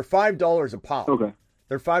 So they're $5 a pop. Okay.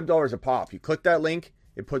 They're $5 a pop. You click that link.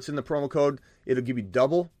 It puts in the promo code. It'll give you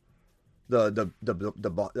double the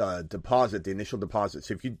deposit, the initial deposit.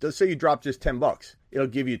 So if you, let's say you drop just $10, it'll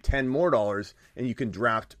give you $10 more, and you can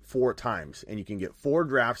draft 4 times, and you can get 4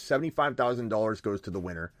 drafts. $75,000 goes to the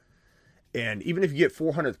winner. And even if you get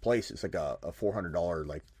 400th place, it's like a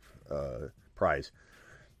 $400 prize.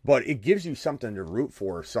 But it gives you something to root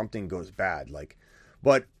for if something goes bad.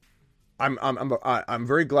 But I'm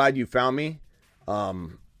very glad you found me.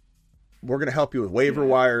 We're gonna help you with waiver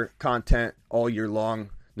wire content all year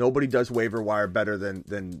long. Nobody does waiver wire better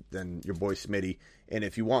than your boy Smitty. And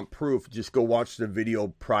if you want proof, just go watch the video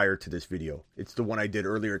prior to this video. It's the one I did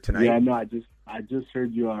earlier tonight. Yeah, no, I just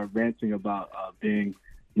heard you ranting about being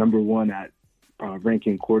number 1 at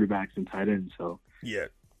ranking quarterbacks and tight ends. So yeah,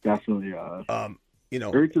 definitely.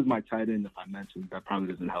 Ertz is my tight end. If I mentioned that,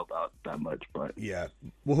 probably doesn't help out that much. But yeah,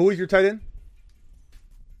 well, who is your tight end?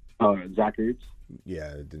 Zach Ertz.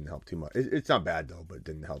 Yeah, it didn't help too much. It's not bad though, but it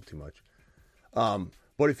didn't help too much.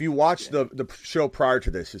 But if you watch the show prior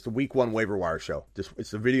to this, it's the Week 1 waiver wire show.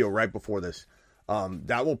 It's the video right before this.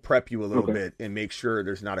 That will prep you a little bit and make sure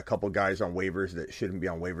there's not a couple guys on waivers that shouldn't be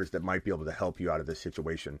on waivers that might be able to help you out of this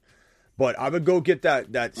situation. But I would go get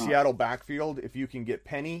that Seattle backfield if you can get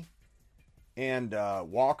Penny and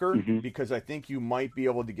Walker, because I think you might be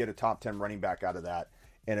able to get a top 10 running back out of that,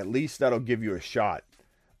 and at least that'll give you a shot.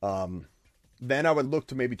 Then I would look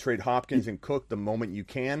to maybe trade Hopkins and Cook the moment you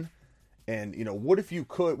can. And, you know, what if you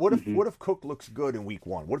could? What if Cook looks good in Week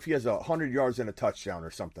 1? What if he has 100 yards and a touchdown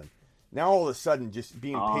or something? Now all of a sudden, just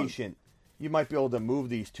being patient, you might be able to move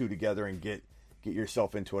these two together and get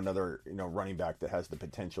yourself into another, you know, running back that has the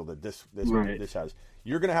potential that this has.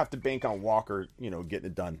 You're going to have to bank on Walker, you know, getting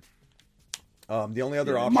it done. The only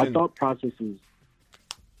other option. My thought process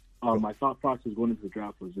going into the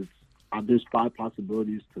draft was there's 5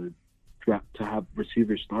 possibilities to have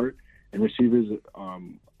receivers start, and receivers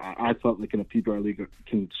I felt like in a PPR league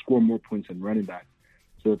can score more points than running back.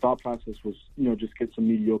 So the thought process was, you know, just get some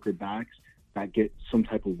mediocre backs that get some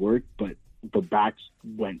type of work, but the backs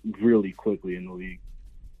went really quickly in the league.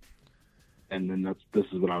 And then this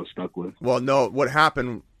is what I was stuck with. Well, no, what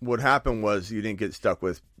happened was you didn't get stuck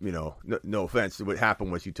with, you know, no offense. What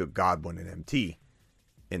happened was you took Godwin and MT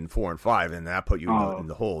in 4 and 5, and that put you in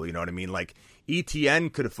the hole. You know what I mean? Like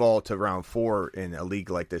ETN could have fallen to round 4 in a league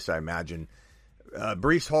like this, I imagine.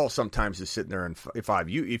 Breece Hall sometimes is sitting there in 5.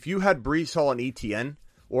 If you had Breece Hall and ETN,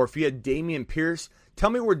 or if you had Dameon Pierce, tell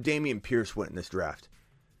me where Dameon Pierce went in this draft.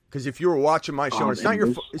 Because if you were watching my show, it's not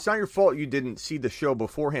your fault you didn't see the show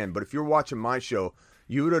beforehand. But if you're watching my show,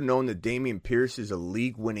 you would have known that Dameon Pierce is a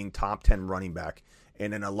league-winning top 10 running back.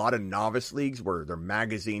 And in a lot of novice leagues where they're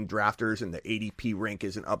magazine drafters and the ADP rank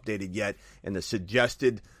isn't updated yet, and the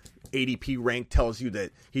suggested ADP rank tells you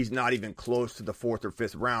that he's not even close to the 4th or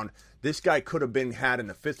 5th round, this guy could have been had in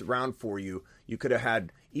the 5th round for you. You could have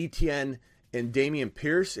had ETN and Dameon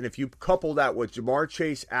Pierce, and if you couple that with Jamar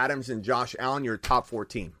Chase, Adams, and Josh Allen, you're a top 4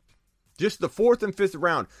 team. Just the 4th and 5th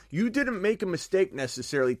round. You didn't make a mistake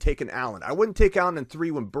necessarily taking Allen. I wouldn't take Allen in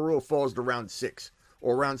 3 when Burrow falls to round 6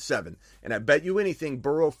 or round 7. And I bet you anything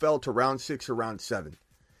Burrow fell to round 6 or round 7.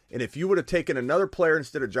 And if you would have taken another player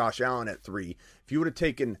instead of Josh Allen at 3, if you would have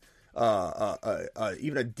taken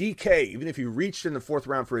even a DK, even if you reached in the 4th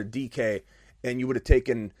round for a DK, and you would have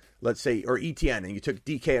taken, let's say, or ETN, and you took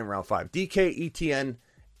DK in round 5. DK, ETN,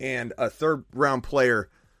 and a 3rd round player,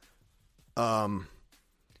 and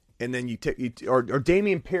then you take or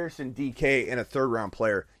Dameon Pierce and DK and a 3rd round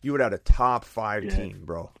player, you would have a top 5 team,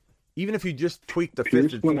 bro. Even if you just tweaked the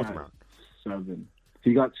 5th and 4th round. 7.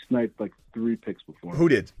 He got sniped like 3 picks before. Who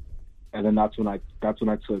did? And then that's when I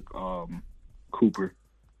took Cooper.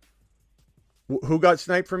 Who got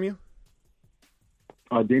sniped from you?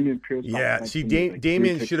 Dameon Pierce. Yeah, see,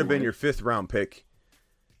 Dameon should have been your 5th round pick.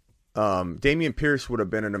 Dameon Pierce would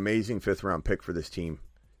have been an amazing 5th round pick for this team.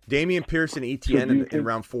 Dameon Pierce and ETN in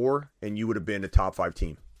round 4, and you would have been a top 5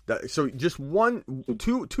 team. So just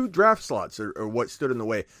two draft slots are what stood in the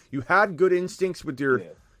way. You had good instincts with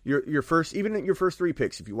your first, even your first 3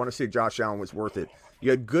 picks. If you want to say Josh Allen was worth it, you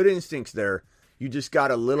had good instincts there. You just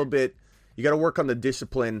got a little bit. You got to work on the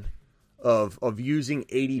discipline of using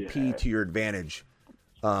ADP to your advantage,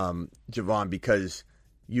 Javon, because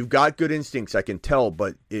you've got good instincts, I can tell.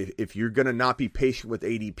 But if you're gonna not be patient with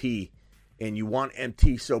ADP, and you want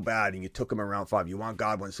MT so bad, and you took him in round 5, you want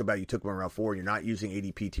Godwin so bad, you took him in round 4, and you're not using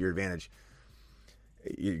ADP to your advantage,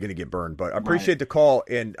 you're going to get burned. But I appreciate the call,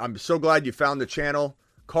 and I'm so glad you found the channel.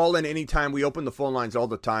 Call in anytime. We open the phone lines all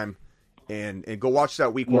the time, and go watch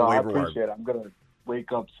that Week 1 waiver wire. I appreciate it. I'm going to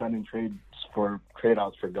wake up sending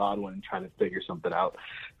trade-outs for Godwin and trying to figure something out.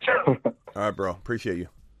 All right, bro. Appreciate you.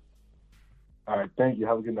 All right. Thank you.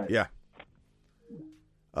 Have a good night. Yeah.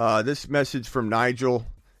 This message from Nigel.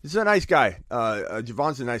 This is a nice guy.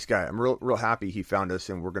 Javon's a nice guy. I'm real happy he found us,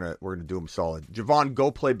 and we're gonna do him solid. Javon, go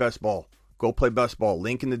play best ball. Go play best ball.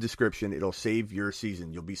 Link in the description. It'll save your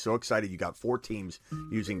season. You'll be so excited. You got 4 teams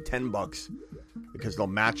using $10 because they'll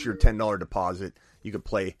match your $10 deposit. You could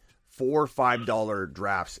play 4 $5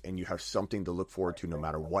 drafts, and you have something to look forward to no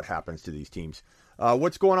matter what happens to these teams.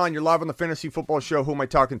 What's going on? You're live on the Fantasy Football Show. Who am I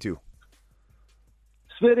talking to?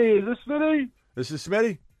 Smitty. Is this Smitty? This is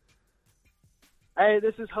Smitty. Hey,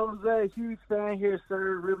 this is Jose. Huge fan here,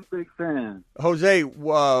 sir. Really big fan. Jose,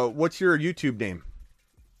 what's your YouTube name?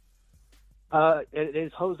 It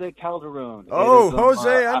is Jose Calderon. Oh,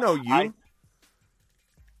 Jose, I know you.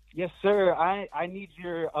 Yes, sir. I need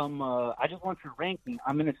your I just want your ranking.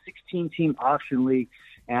 I'm in a 16-team auction league,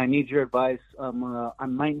 and I need your advice. I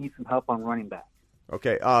might need some help on running back.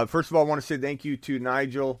 Okay. First of all, I want to say thank you to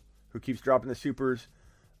Nigel, who keeps dropping the supers.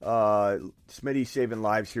 Smitty saving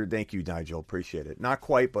lives here. Thank you, Nigel. Appreciate it. Not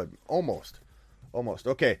quite, but almost. Almost.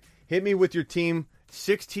 Okay. Hit me with your team.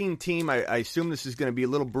 16 team. I assume this is going to be a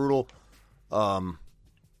little brutal.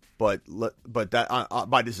 But that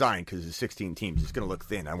by design, because it's 16 teams, it's going to look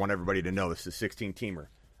thin. I want everybody to know this is a 16-teamer.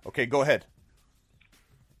 Okay, go ahead.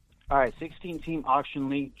 All right, 16-team auction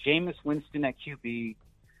league. Jameis Winston at QB.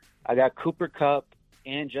 I got Cooper Kupp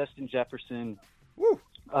and Justin Jefferson. Woo.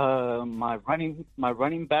 My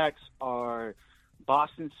running backs are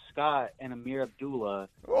Boston Scott and Amir Abdullah.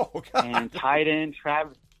 Oh, God. And tight end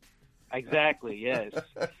Travis. Exactly, yes.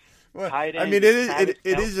 Well, Tight I end, mean, it is.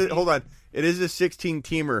 Kelce. Hold on, it is a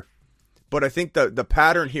 16-teamer, but I think the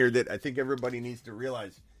pattern here that I think everybody needs to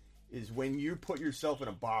realize is when you put yourself in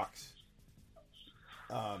a box,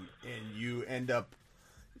 and you end up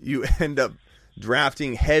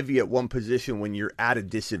drafting heavy at one position when you're at a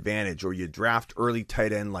disadvantage, or you draft early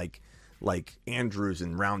tight end like Andrews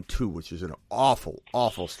in round 2, which is an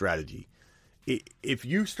awful strategy. If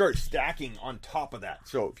you start stacking on top of that,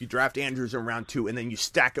 so if you draft Andrews in round 2 and then you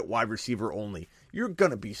stack at wide receiver only, you're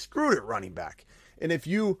going to be screwed at running back. And if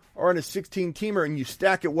you are in a 16-teamer and you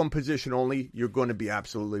stack at one position only, you're going to be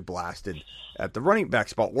absolutely blasted at the running back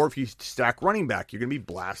spot. Or if you stack running back, you're going to be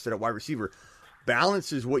blasted at wide receiver.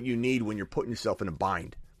 Balance is what you need when you're putting yourself in a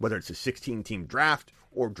bind, whether it's a 16-team draft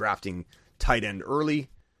or drafting tight end early.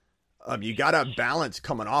 You got to balance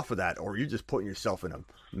coming off of that, or you're just putting yourself in a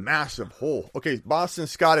massive hole. Okay, Boston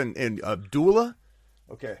Scott and Abdullah.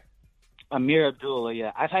 Okay. Amir Abdullah,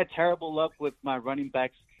 yeah. I've had terrible luck with my running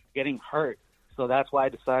backs getting hurt, so that's why I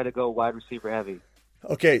decided to go wide receiver heavy.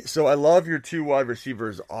 Okay, so I love your 2 wide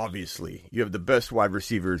receivers, obviously. You have the best wide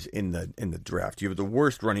receivers in the draft. You have the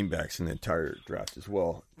worst running backs in the entire draft as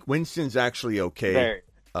well. Winston's actually okay. Very.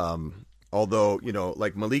 Although,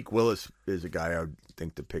 like Malik Willis is a guy I would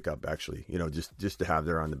think to pick up, actually, just to have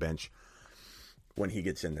there on the bench when he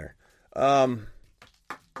gets in there.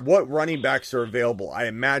 What running backs are available? I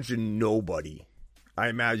imagine nobody. I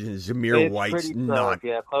imagine Zamir White's not.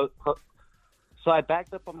 Yeah. So I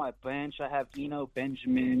backed up on my bench. I have Eno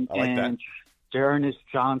Benjamin and Dearness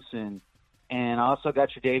Johnson. And I also got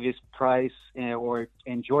Tre'Davious Price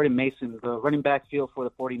and Jordan Mason, the running back field for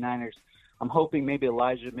the 49ers. I'm hoping maybe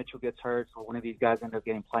Elijah Mitchell gets hurt, so one of these guys end up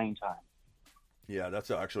getting playing time. Yeah, that's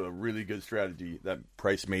actually a really good strategy, that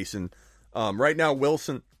Price Mason. Right now,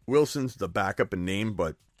 Wilson's the backup in name,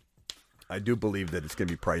 but I do believe that it's going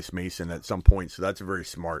to be Price Mason at some point, so that's a very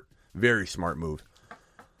smart move.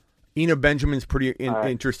 Eno Benjamin's pretty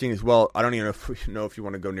interesting as well. I don't even know if you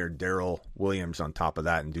want to go near Darrell Williams on top of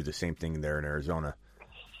that and do the same thing there in Arizona.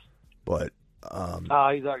 But he's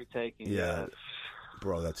already taken. Yeah.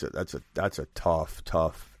 Bro, that's a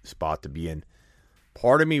tough spot to be in.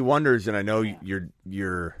 Part of me wonders, and I know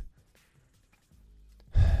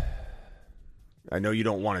I know you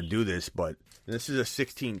don't want to do this, but this is a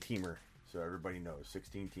 16-teamer, so everybody knows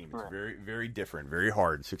 16-team. It's very, very different, very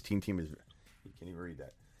hard. 16-team is. You can't even read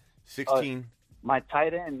that. 16. My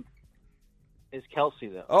tight end is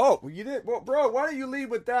Kelce, though. Oh, you did. Well, bro, why don't you lead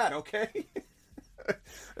with that? Okay.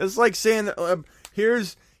 It's like saying,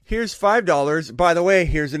 here's $5. By the way,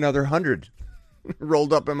 here's another 100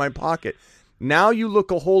 rolled up in my pocket. Now you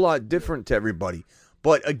look a whole lot different to everybody.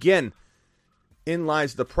 But again, in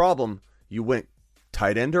lies the problem. You went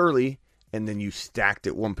tight end early, and then you stacked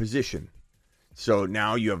at one position. So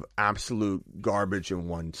now you have absolute garbage in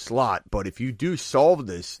one slot. But if you do solve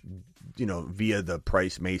this, via the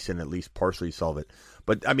Price Mason, at least partially solve it.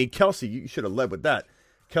 But, I mean, Kelce, you should have led with that.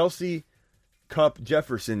 Kelce, Kupp,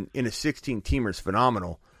 Jefferson in a 16-teamer is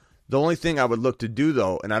phenomenal. The only thing I would look to do,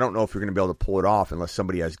 though, and I don't know if you're going to be able to pull it off unless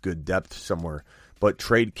somebody has good depth somewhere, but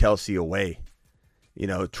trade Kelce away.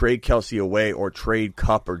 Trade Kelce away or trade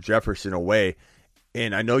Kupp or Jefferson away.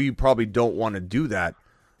 And I know you probably don't want to do that,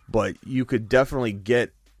 but you could definitely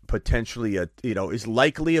get potentially is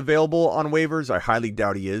Likely available on waivers? I highly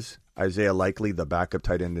doubt he is. Isaiah Likely, the backup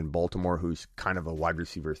tight end in Baltimore, who's kind of a wide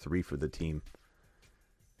receiver 3 for the team.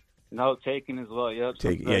 No, taken as well. Yep.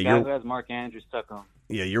 The guy who has Mark Andrews took him.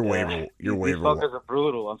 Yeah, you're waiver. These fuckers are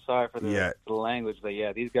brutal. I'm sorry for the language, but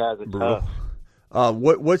yeah, these guys are brutal. Tough.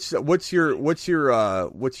 What's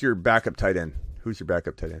your backup tight end? Who's your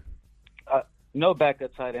backup tight end? No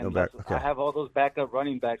backup tight end. Okay. I have all those backup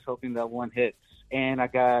running backs, hoping that one hits, and I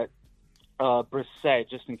got Brissett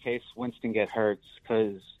just in case Winston gets hurt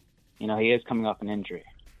because he is coming off an injury.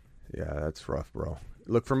 Yeah, that's rough, bro.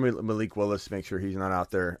 Look for Malik Willis. Make sure he's not out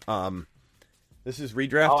there. This is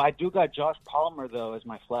redraft? Oh, I do got Josh Palmer, though, as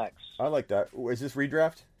my flex. I like that. Is this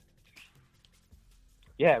redraft?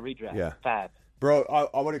 Yeah, redraft. Yeah. Fab. Bro,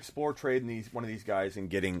 I would explore trading one of these guys and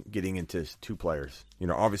getting into 2 players. You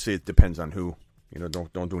know, obviously it depends on who. You know,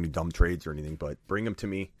 don't do any dumb trades or anything, but bring them to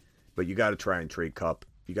me. But you got to try and trade Kupp.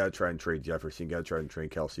 You got to try and trade Jefferson. You got to try and trade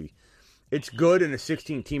Kelsey. It's good in a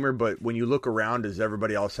 16-teamer, but when you look around, does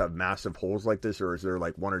everybody else have massive holes like this, or is there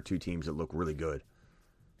like 1 or 2 teams that look really good?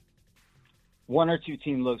 1 or 2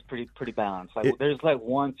 team looks pretty balanced. Like there's like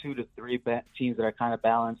 1, 2 to 3 teams that are kind of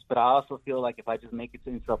balanced, but I also feel like if I just make it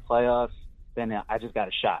into the playoffs, then I just got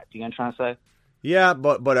a shot. Do you know what I'm trying to say? Yeah,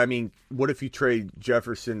 but I mean, what if you trade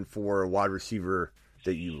Jefferson for a wide receiver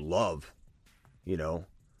that you love? You know,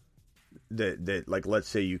 that like, let's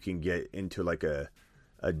say you can get into like a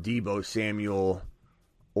Deebo Samuel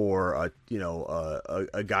or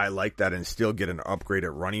a guy like that and still get an upgrade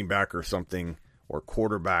at running back or something, or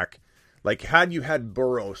quarterback. Like, had you had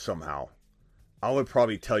Burrow somehow, I would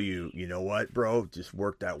probably tell you, you know what, bro, just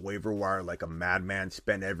work that waiver wire like a madman.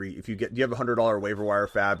 Spend do you have $100 waiver wire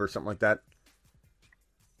fab or something like that?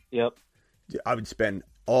 Yep. I would spend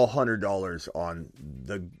all $100 on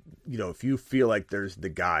if you feel like there's the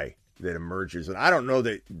guy that emerges. And I don't know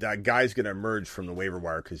that that guy's going to emerge from the waiver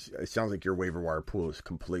wire, because it sounds like your waiver wire pool is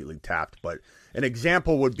completely tapped. But an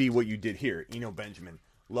example would be what you did here. Eno Benjamin.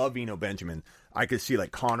 Love Eno Benjamin. I could see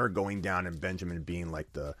like Connor going down and Benjamin being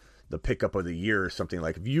like the pickup of the year or something.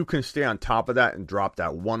 Like, if you can stay on top of that and drop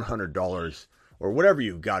that $100 or whatever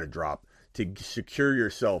you've got to drop to secure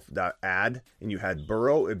yourself that ad, and you had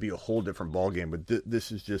Burrow, it'd be a whole different ballgame. But this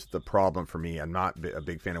is just the problem for me. I'm not a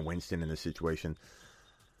big fan of Winston in this situation.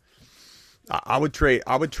 I would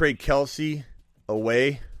trade Kelsey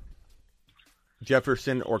away,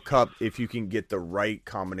 Jefferson or Kupp, if you can get the right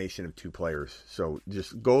combination of 2 players. So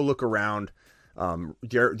just go look around.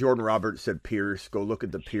 Jordan Roberts said Pierce. Go look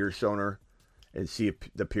at the Pierce owner and see if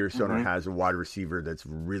the Pierce owner has a wide receiver that's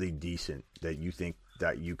really decent that you think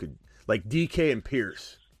that you could, like DK and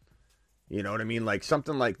Pierce. You know what I mean? Like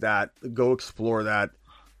something like that. Go explore that.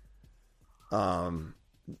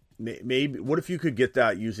 Maybe what if you could get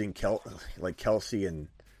that using Kelsey and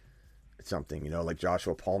something, like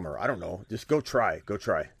Joshua Palmer. I don't know. Just go try.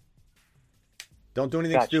 Don't do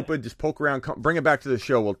anything stupid. Just poke around. Bring it back to the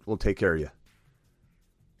show. We'll take care of you.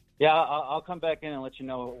 Yeah, I'll come back in and let you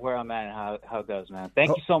know where I'm at and how it goes, man. Thank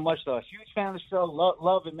you so much, though. A huge fan of the show.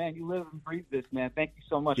 Love it, man. You live and breathe this, man. Thank you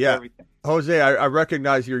so much for everything. Jose, I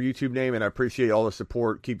recognize your YouTube name, and I appreciate all the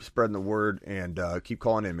support. Keep spreading the word, and keep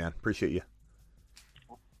calling in, man. Appreciate you.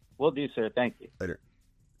 Will do, sir. Thank you. Later.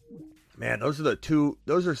 Man, those are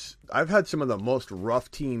I've had some of the most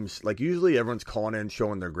rough teams. Like, usually everyone's calling in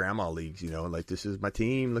showing their grandma leagues, like, this is my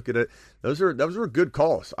team, look at it. Those were good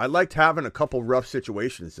calls. I liked having a couple rough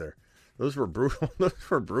situations there. Those were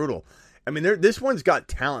brutal. I mean, this one's got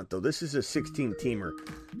talent, though. This is a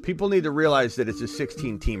 16-teamer. People need to realize that it's a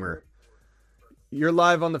 16-teamer. You're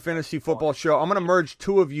live on the Fantasy Football Show. I'm going to merge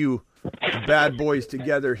 2 of you bad boys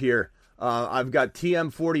together here. I've got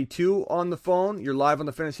TM42 on the phone. You're live on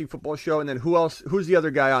the Fantasy Football Show. And then who else? Who's the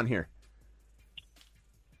other guy on here?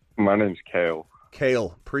 My name's Kale.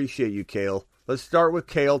 Kale. Appreciate you, Kale. Let's start with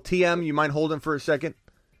Kale. TM, you mind holding for a second?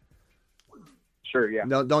 Sure, yeah.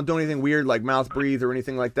 No, don't do anything weird like mouth breathe or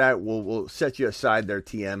anything like that. We'll set you aside there,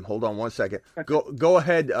 TM. Hold on 1 second. Go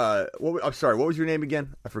ahead. I'm sorry. What was your name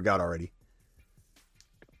again? I forgot already.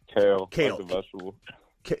 Kale. Like the vegetable.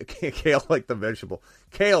 Kale like the vegetable.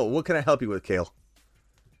 Kale, what can I help you with, Kale?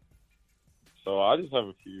 So I just have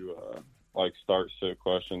a few start-sit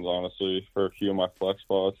questions, honestly, for a few of my flex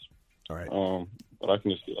spots. All right. But I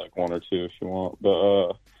can just do like 1 or 2 if you want.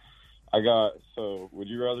 But would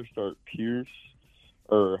you rather start Pierce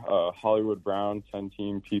or Hollywood Brown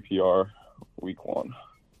 10-team PPR week 1?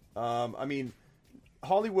 I mean,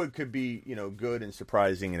 Hollywood could be, good and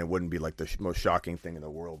surprising, and it wouldn't be like the most shocking thing in the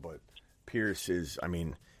world, but Pierce is,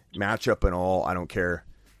 matchup and all, I don't care.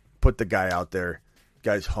 Put the guy out there.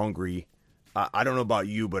 Guy's hungry. I don't know about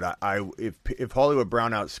you, but if Hollywood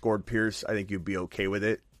Brown outscored Pierce, I think you'd be okay with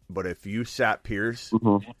it. But if you sat Pierce,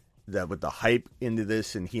 that with the hype into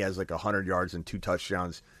this, and he has like 100 yards and 2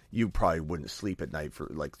 touchdowns, you probably wouldn't sleep at night for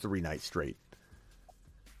like 3 nights straight.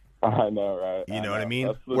 I know, right? You know what I mean?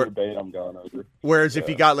 That's the debate I'm going over. Whereas if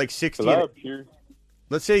you got like 60,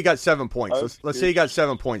 let's say you got 7 points. Let's say you got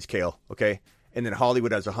 7 points, Kale. Okay, and then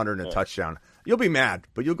Hollywood has 100 and a touchdown. You'll be mad,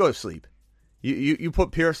 but you'll go to sleep. You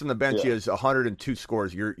put Pierce on the bench. He has 102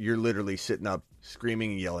 scores. You're literally sitting up,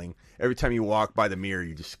 screaming and yelling every time you walk by the mirror.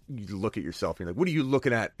 You look at yourself. And you're like, what are you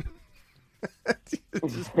looking at?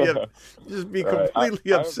 just be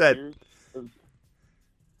completely upset.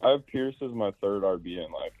 I have Pierce as my 3rd RB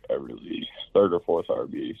in like every league, 3rd or 4th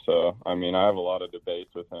RB. So I have a lot of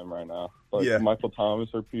debates with him right now. Like Michael Thomas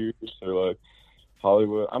or Pierce, or like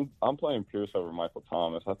Hollywood. I'm playing Pierce over Michael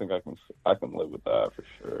Thomas. I think I can live with that for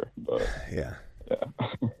sure. But yeah.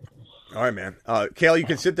 All right, man. Kale, you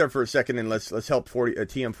can sit there for a second and let's help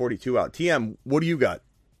TM42 out. TM, what do you got?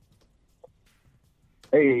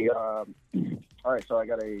 Hey, all right. So I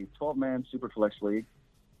got a 12-man super flex league.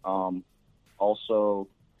 Also,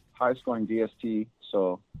 high scoring DST.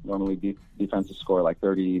 So normally defenses score like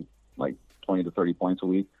 20 to 30 points a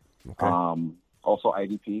week. Okay. Also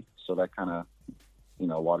IDP. So that kind of,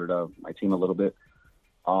 watered up my team a little bit.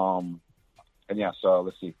 And yeah, so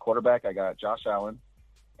let's see. Quarterback, I got Josh Allen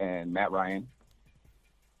and Matt Ryan.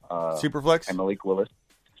 Superflex? And Malik Willis.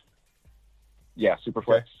 Yeah,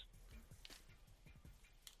 Superflex.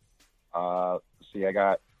 Okay. See, I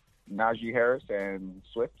got Najee Harris and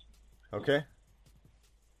Swift. Okay.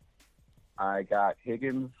 I got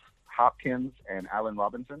Higgins, Hopkins, and Allen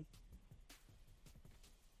Robinson.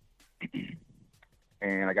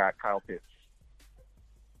 And I got Kyle Pitts,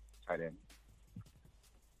 tight end.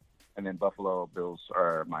 And then Buffalo Bills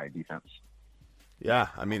are my defense. Yeah,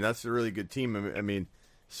 I mean, that's a really good team. I mean,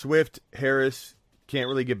 Swift, Harris, can't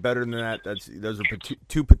really get better than that. Those are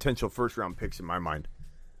two potential first-round picks in my mind,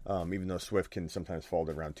 even though Swift can sometimes fall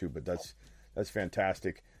to round 2, but that's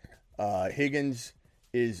fantastic. Higgins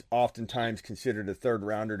is oftentimes considered a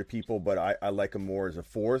third-rounder to people, but I like him more as a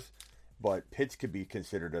fourth. But Pitts could be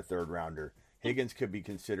considered a third-rounder. Higgins could be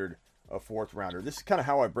considered a fourth-rounder. This is kind of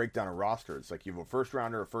how I break down a roster. It's like you have a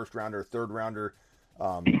first-rounder, a third-rounder.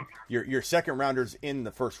 Your second-rounder's in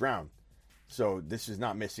the first round. So this is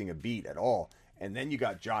not missing a beat at all. And then you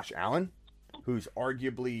got Josh Allen, who's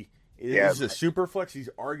arguably is a super flex. He's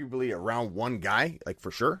arguably a round 1 guy, like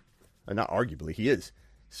for sure. Not arguably, he is.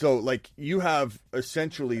 So like you have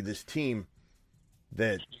essentially this team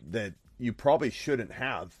that you probably shouldn't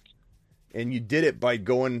have. And you did it by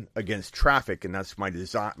going against traffic, and that's my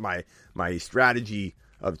design, my strategy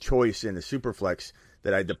of choice in the Superflex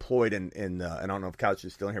that I deployed in and I don't know if Couch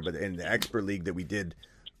is still in here, but in the expert league that we did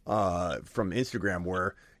from Instagram,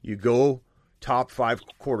 where you go top 5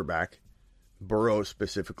 quarterback, Burrow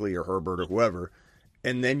specifically or Herbert or whoever,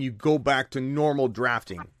 and then you go back to normal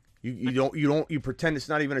drafting. You pretend it's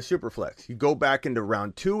not even a super flex. You go back into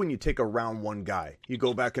round 2 and you take a round 1 guy. You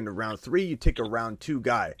go back into round 3, you take a round 2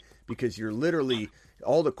 guy, because you're literally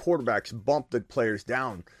all the quarterbacks bump the players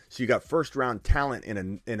down. So you got first round talent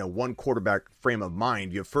in a 1 quarterback frame of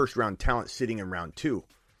mind. You have first round talent sitting in round 2.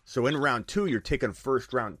 So in round 2, you're taking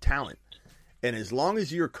first round talent. And as long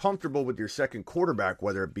as you're comfortable with your second quarterback,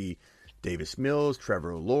 whether it be Davis Mills,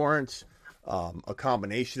 Trevor Lawrence, a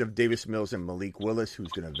combination of Davis Mills and Malik Willis,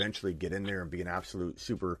 who's going to eventually get in there and be an absolute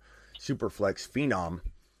super flex phenom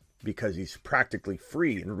because he's practically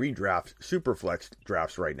free in redraft super flex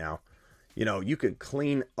drafts right now. You could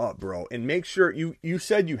clean up, bro, and make sure you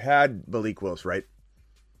said you had Malik Willis, right?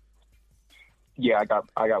 Yeah,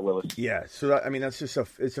 I got Willis. Yeah, so that's just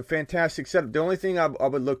it's a fantastic setup. The only thing I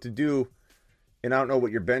would look to do, and I don't know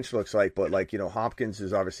what your bench looks like, but Hopkins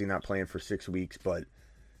is obviously not playing for 6 weeks, but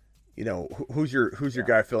who's your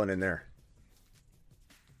guy filling in there?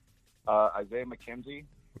 Isaiah McKenzie.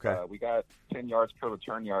 Okay. We got 10 yards per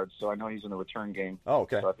return yard, so I know he's in the return game. Oh,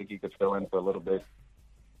 okay. So I think he could fill in for a little bit.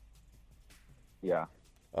 Yeah.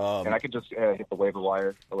 And I could just hit the waiver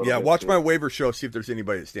wire a little bit. Yeah, watch too. my waiver show, see if there's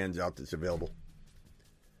anybody that stands out that's available.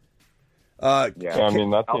 I mean,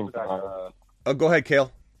 that team. Go ahead,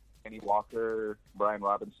 Kale. Kenny Walker, Brian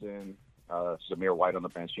Robinson, Zamir White on the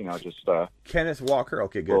bench. Just Kenneth Walker.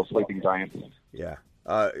 Okay, good. Little sleeping giants. Yeah.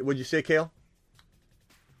 What'd you say, Kale?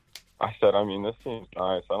 I said, this team's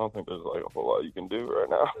nice. I don't think there's a whole lot you can do right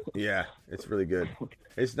now. Yeah, it's really good.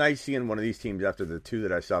 It's nice seeing one of these teams after the 2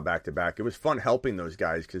 that I saw back to back. It was fun helping those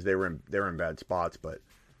guys because they were in bad spots, but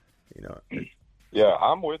Yeah,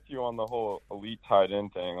 I'm with you on the whole elite tight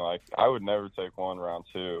end thing. Like, I would never take one round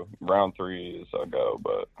 2. Round 3 is a go,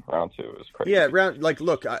 but round 2 is crazy. Yeah,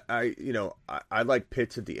 look, I like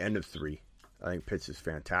Pitts at the end of 3. I think Pitts is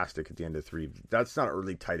fantastic at the end of 3. That's not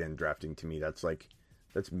early tight end drafting to me. That's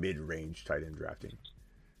mid-range tight end drafting.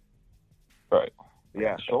 Right.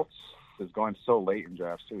 Yeah, Schultz is going so late in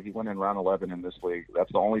drafts, too. He went in round 11 in this league.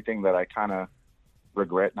 That's the only thing that I kind of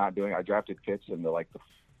regret not doing. I drafted Pitts in the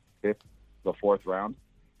 5th, the 4th round,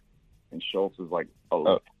 and Schultz is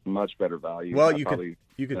a much better value. Well, you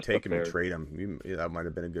could take him and trade him. That might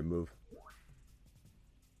have been a good move.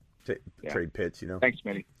 Trade Pitts, Thanks,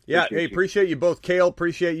 Smitty. Yeah, appreciate you both. Kale,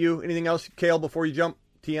 appreciate you. Anything else, Kale, before you jump?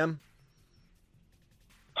 TM?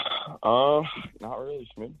 Not really,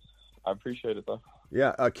 Schmidt. I appreciate it, though.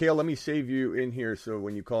 Yeah, Kale, let me save you in here so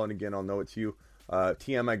when you call in again, I'll know it's you.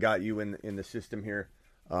 TM, I got you in the system here.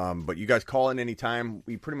 But you guys call in anytime.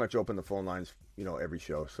 We pretty much open the phone lines, every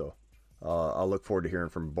show. So I'll look forward to hearing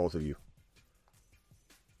from both of you.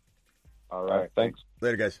 All right. Thanks.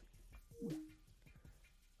 Later, guys.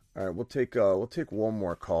 All right, we'll take one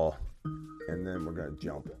more call, and then we're gonna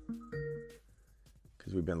jump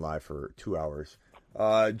because we've been live for 2 hours.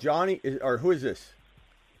 Johnny, or who is this?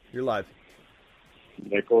 You're live.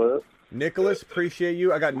 Nicholas, appreciate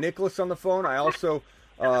you. I got Nicholas on the phone. I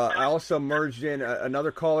also merged in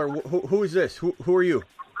another caller. Who is this? Who are you?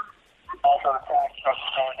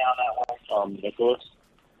 Nicholas.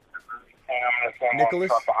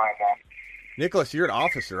 Nicholas? Nicholas, you're an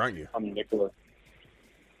officer, aren't you? I'm Nicholas.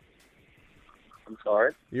 I'm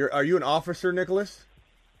sorry? Are you an officer, Nicholas?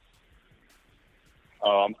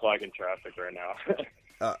 Oh, I'm flagging traffic right now.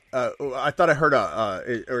 I thought I heard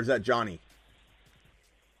or is that Johnny?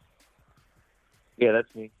 Yeah,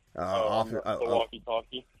 that's me. The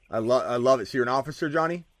walkie-talkie. I love it. So you're an officer,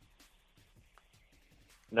 Johnny?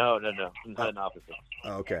 No. I'm not an officer.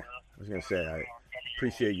 Oh, okay. I was gonna say I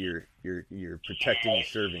appreciate your protecting and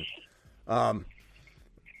serving.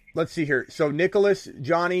 Let's see here. So Nicholas,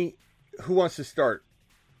 Johnny, who wants to start?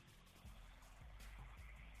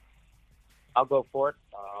 I'll go for it.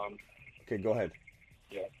 Okay, go ahead.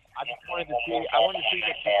 Yeah. I wanted to see that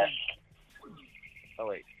you can... Oh,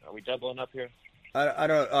 wait. Are we doubling up here? I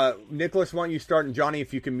don't. Nicholas, why don't you start? And Johnny,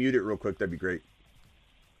 if you can mute it real quick, that'd be great.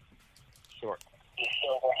 Sure.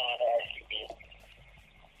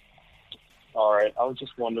 All right. I was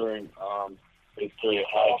just wondering, basically,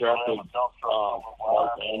 I drafted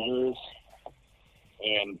Mark Andrews,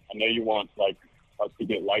 and I know you want us to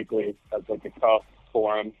get Likely as a cuff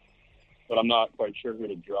for him, but I'm not quite sure who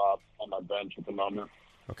to drop on my bench at the moment.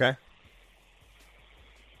 Okay.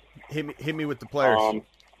 Hit me with the players.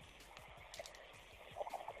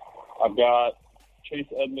 I've got Chase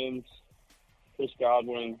Edmonds, Chris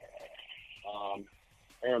Godwin,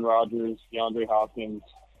 Aaron Rodgers, DeAndre Hopkins,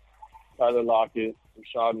 Tyler Lockett,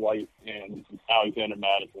 Rashad White, and Alexander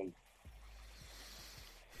Madison.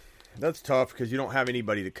 That's tough because you don't have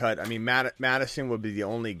anybody to cut. I mean, Madison would be the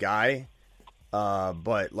only guy.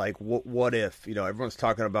 But what if, everyone's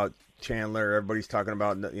talking about Chandler, everybody's talking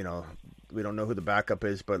about, we don't know who the backup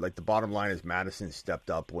is, but the bottom line is Madison stepped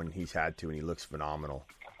up when he's had to, and he looks phenomenal.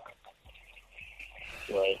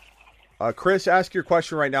 Right. Chris, ask your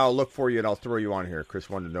question right now. I'll look for you and I'll throw you on here. Chris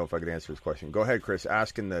wanted to know if I could answer his question. Go ahead, Chris.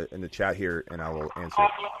 Ask in the chat here, and I will answer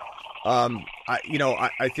it.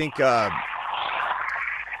 I think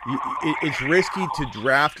it's risky to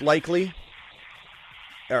draft Likely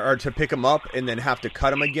or to pick him up and then have to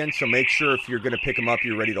cut him again. So make sure if you're going to pick him up,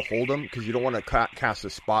 you're ready to hold him because you don't want to cast a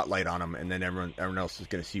spotlight on him and then everyone else is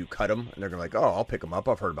going to see you cut him and they're going to I'll pick him up.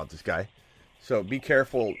 I've heard about this guy. So be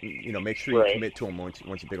careful. Make sure you commit to him once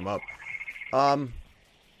you pick him up.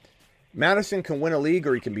 Madison can win a league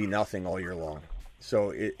or he can be nothing all year long.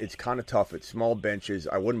 So it's kind of tough. It's small benches.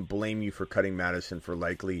 I wouldn't blame you for cutting Madison for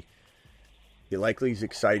Likely. Likely's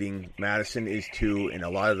exciting. Madison is too, and a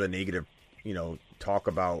lot of the negative, talk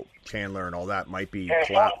about Chandler and all that might be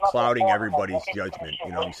clouding everybody's judgment.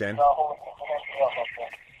 You know what I'm saying?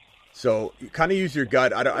 So you kind of use your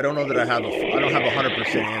gut. I don't know that I don't have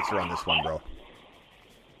 100% answer on this one, bro.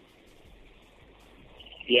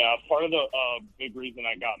 Yeah, part of the big reason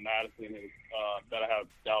I got Madison is that I have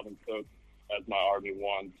Dalvin Cook as my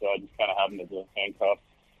RB1, so I just kind of have him as a handcuff.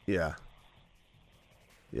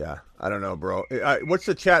 Yeah, I don't know, bro. What's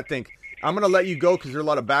the chat think? I'm going to let you go because there's a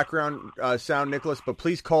lot of background sound, Nicholas, but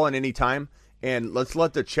please call in anytime, and let's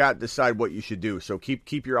let the chat decide what you should do. So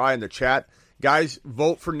keep your eye on the chat. Guys,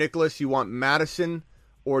 vote for Nicholas. You want Madison,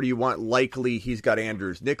 or do you want Likely? He's got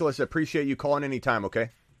Andrews. Nicholas, I appreciate you calling anytime,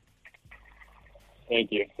 okay?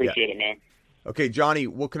 Thank you. Appreciate it, man. Okay, Johnny,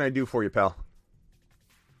 what can I do for you, pal?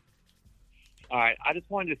 All right. I just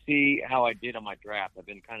wanted to see how I did on my draft. I've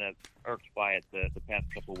been kind of irked by it the past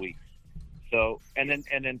couple of weeks. So, and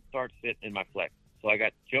then start sit in my flex. So I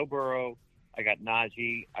got Joe Burrow, I got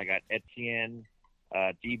Najee, I got Etienne,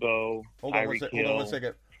 Debo, Tyreek Hill. Hold on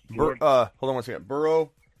one second.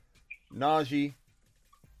 Burrow, Najee.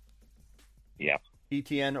 Yeah.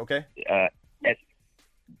 Etienne, okay.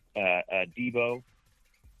 Debo,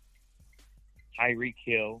 Tyreek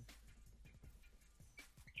Hill,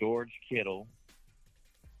 George Kittle,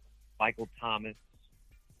 Michael Thomas,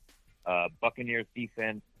 Buccaneers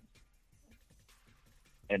defense,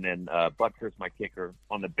 and then Butker's my kicker.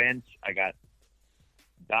 On the bench, I got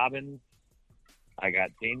Dobbins, I got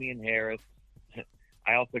Damian Harris,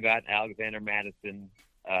 I also got Alexander Madison,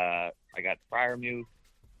 I got Freiermuth,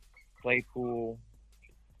 Claypool,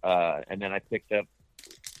 and then I picked up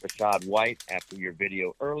Rashad White after your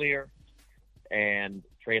video earlier. And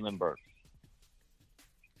Traylon Burks.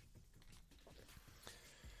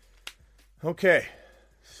 Okay,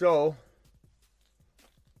 so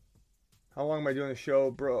how long am I doing the show,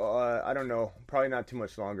 bro? I don't know. Probably not too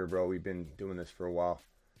much longer, bro. We've been doing this for a while.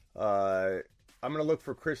 I'm gonna look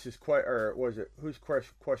for Chris's question, or was it whose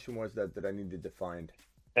question was that I needed to find?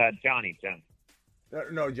 Johnny.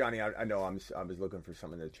 No, Johnny. I know. I was looking for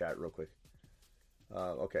something in the chat real quick.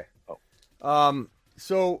 Okay. Oh.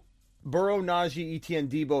 So Burrow, Najee, Etienne,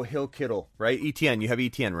 Debo, Hill, Kittle, right? Etienne, you have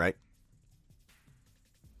Etienne, right?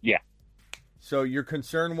 Yeah. So your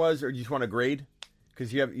concern was, or you just want to grade?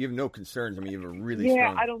 Because you have no concerns. I mean, you have a really strong.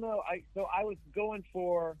 Yeah, I don't know. I was going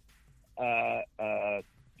for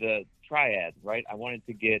the triad, right? I wanted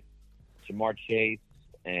to get Jamar Chase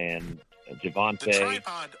and Javonte,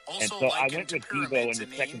 and so I went with Debo in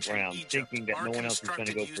the second round, thinking that no one else was going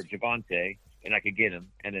to go for Javonte, and I could get him,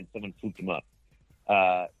 and then someone swooped him up.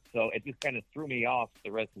 So it just kind of threw me off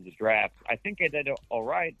the rest of the draft. I think I did all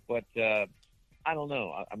right, but I don't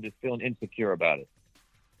know. I'm just feeling insecure about it.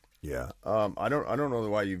 Yeah, I don't know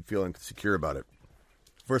why you feel insecure about it.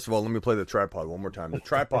 First of all, let me play the tripod one more time. The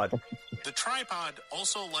tripod. The tripod,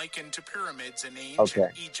 also likened to pyramids in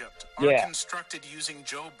ancient Egypt, are constructed using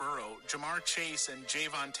Joe Burrow, Jamar Chase, and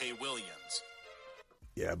Javonte Williams.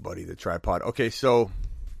 Yeah, buddy, the tripod. Okay, so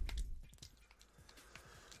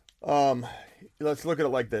let's look at it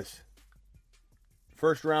like this.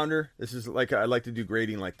 First rounder, this is like I like to do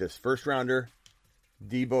grading like this. First rounder,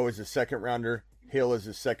 Debo is a second rounder, Hill is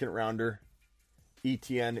a second rounder,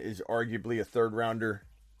 Etienne is arguably a third rounder.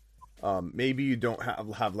 Maybe you don't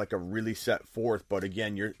have like a really set fourth, but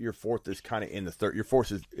again, your fourth is kind of in the third. Your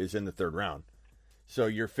fourth is in the third round. So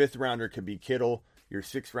your fifth rounder could be Kittle. Your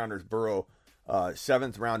sixth rounder is Burrow.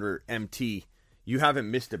 Seventh rounder MT. You haven't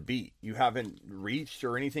missed a beat. You haven't reached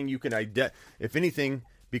or anything. You can if anything,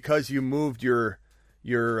 because you moved your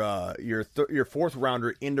fourth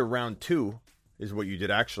rounder into round 2 is what you did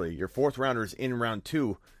actually. Your fourth rounder is in round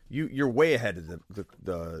 2. You're way ahead of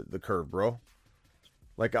the curve, bro.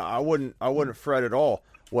 Like I wouldn't fret at all.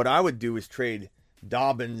 What I would do is trade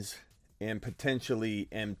Dobbins and potentially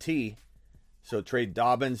MT. So trade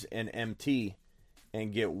Dobbins and MT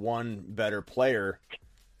and get one better player.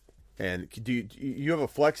 And do you have a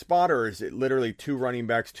flex spot, or is it literally 2 running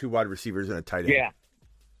backs, 2 wide receivers, and a tight end?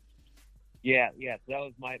 Yeah. So that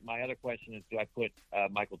was my other question is, do I put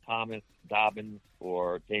Michael Thomas, Dobbins,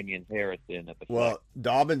 or Damian Harris in at the flex? Well,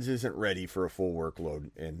 Dobbins isn't ready for a full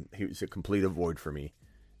workload, and he was a complete avoid for me.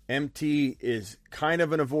 MT is kind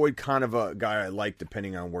of an avoid, kind of a guy I like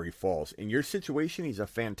depending on where he falls. In your situation, he's a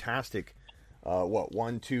fantastic,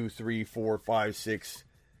 1, 2, 3, 4, 5, 6,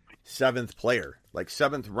 7th player. Like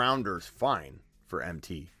 7th rounder's fine for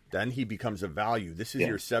MT. Then he becomes a value. This is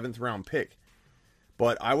your 7th round pick.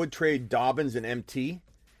 But I would trade Dobbins and MT,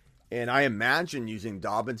 and I imagine using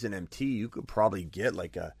Dobbins and MT, you could probably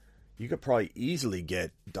easily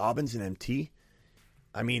get Dobbins and MT.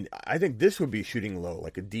 I mean, I think this would be shooting low,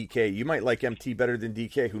 like a DK. You might like MT better than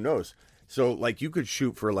DK, who knows? So, like, you could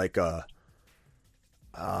shoot for like a,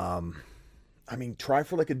 try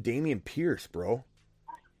for like a Dameon Pierce, bro.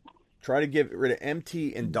 Try to get rid of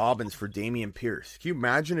MT and Dobbins for Dameon Pierce. Can you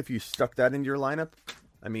imagine if you stuck that into your lineup?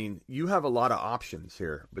 I mean, you have a lot of options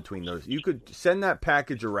here between those. You could send that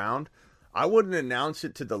package around. I wouldn't announce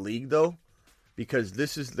it to the league, though, because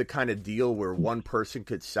this is the kind of deal where one person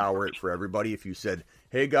could sour it for everybody. If you said,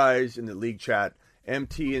 hey, guys, in the league chat,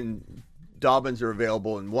 MT and Dobbins are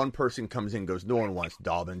available, and one person comes in and goes, no one wants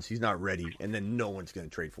Dobbins. He's not ready, and then no one's going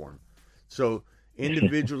to trade for him. So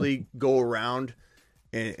individually go around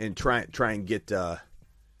and try and get a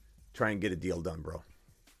deal done, bro.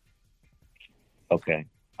 Okay,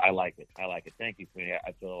 I like it. Thank you, Smitty.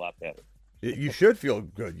 I feel a lot better. You should feel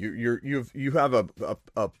good. You have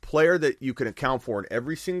a player that you can account for in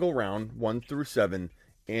every single round, 1 through 7,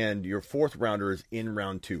 and your 4th rounder is in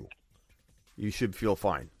round 2. You should feel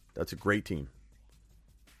fine. That's a great team.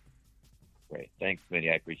 Great, thanks,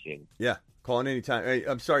 Smitty. I appreciate it. Yeah, call in anytime. Hey,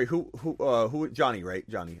 I'm sorry. Who? Johnny, right?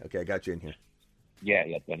 Johnny. Okay, I got you in here. Yeah,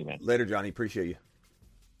 Johnny, man. Later, Johnny. Appreciate you.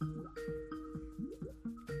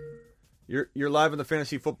 You're live on the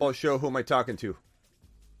Fantasy Football Show. Who am I talking to?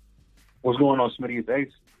 What's going on, Smitty? It's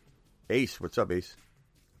Ace. Ace, what's up, Ace?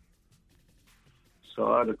 So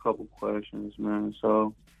I had a couple questions, man.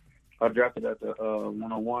 So I drafted at the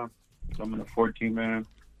 101. So I'm in a 14-man,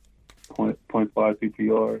 0.5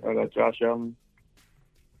 PPR. I got Josh Allen.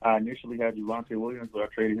 I initially had Javonte Williams, but I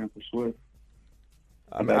traded him for Swift.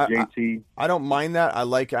 I got JT. I don't mind that. I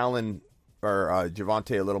like Allen or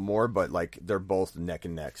Javonte a little more, but like they're both neck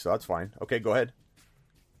and neck, so that's fine. Okay, go ahead.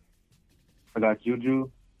 I got Juju,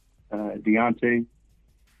 Deontay,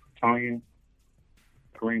 Tonyan,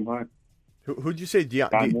 Kareem Hunt. Who'd you say?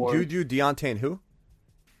 Juju, Deontay, and who?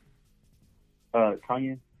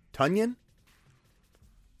 Tonyan. Tonyan?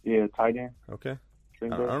 Yeah, tight end. Okay. I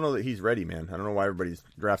don't know that he's ready, man. I don't know why everybody's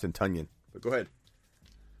drafting Tonyan. But go ahead.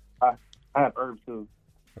 I have Herb too.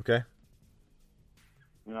 Okay.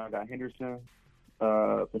 You know, I got Henderson,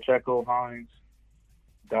 Pacheco, Hines,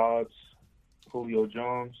 Dobbs, Julio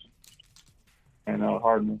Jones, and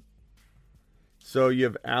Hardman. So you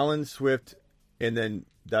have Allen, Swift, and then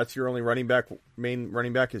that's your only main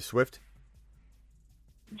running back is Swift?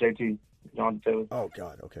 JT, Jonathan Taylor. Oh,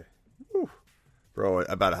 God, okay. Whew. Bro, I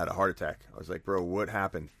about had a heart attack. I was like, bro, what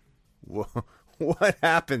happened? What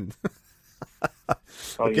happened?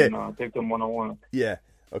 Okay. Yeah, no, I picked them 1-on-1. Yeah,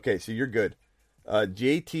 okay, so you're good.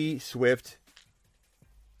 JT, Swift,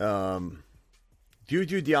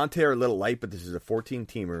 Juju, Deontay are a little light, but this is a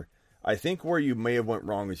 14-teamer. I think where you may have went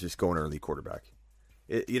wrong is just going early quarterback.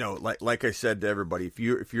 Like I said to everybody, if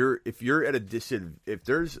you're at a disadvantage, if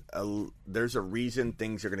there's a reason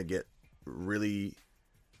things are going to get really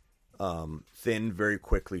thin very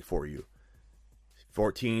quickly for you.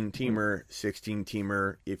 14-teamer,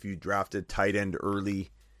 16-teamer. If you drafted tight end early,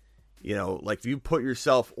 like if you put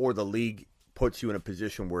yourself or the league puts you in a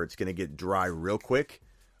position where it's going to get dry real quick,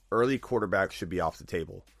 early quarterbacks should be off the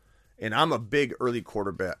table. And I'm a big early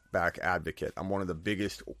quarterback advocate. I'm one of the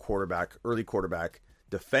biggest early quarterback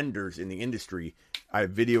defenders in the industry. I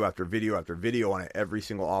have video after video after video on it every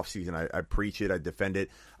single offseason. I preach it. I defend it.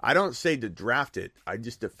 I don't say to draft it. I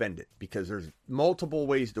just defend it because there's multiple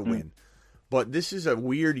ways to win. But this is a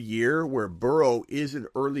weird year where Burrow is an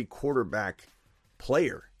early quarterback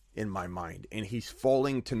player in my mind. And he's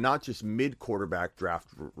falling to not just mid quarterback draft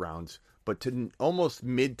rounds, but to almost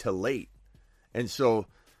mid to late. And so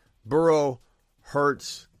Burrow,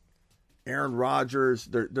 Hurts, Aaron Rodgers,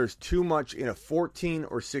 there's too much in a 14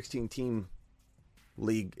 or 16 team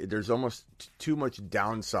league. There's almost too much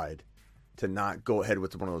downside to not go ahead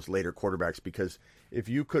with one of those later quarterbacks, because if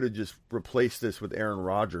you could have just replaced this with Aaron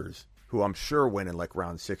Rodgers, who I'm sure went in like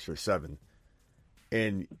round 6 or 7,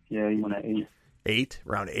 and yeah, he went at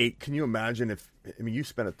round 8. Can you imagine you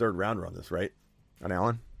spent a third rounder on this, right? On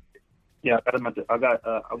Allen? Yeah, I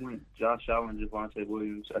went Josh Allen, Javonte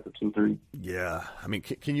Williams at the 2-3. Yeah, I mean,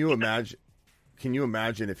 can you imagine? Can you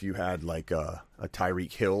imagine if you had like a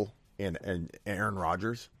Tyreek Hill and Aaron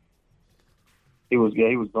Rodgers? He was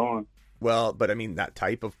gone. Well, but I mean that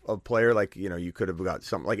type of player, like you could have got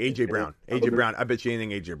something like AJ Brown. AJ Brown, I bet you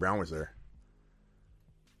anything AJ Brown was there.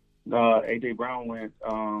 AJ Brown went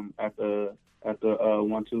at the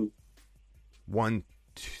 1-2.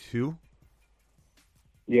 1-2.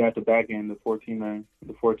 Yeah, at the back end, the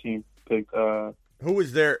 14 picked. Who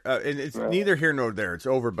was there? And it's neither here nor there. It's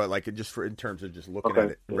over, but like in terms of just looking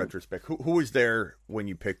at it in retrospect, who was there when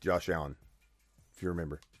you picked Josh Allen, if you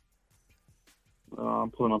remember?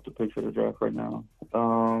 I'm pulling up the picture of the draft right now.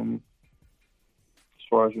 As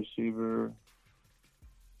far as receiver,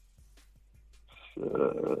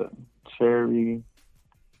 Cherry,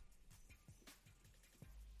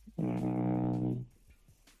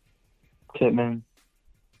 Pittman.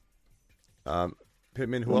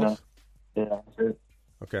 Pittman, who else? Yeah, that's it.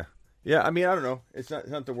 Okay. Yeah, I mean, I don't know. It's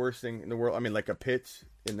not the worst thing in the world. I mean, like a Pitts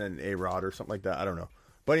and then A-Rod or something like that. I don't know.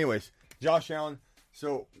 But anyways, Josh Allen.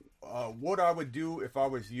 So what I would do if I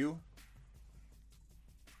was you,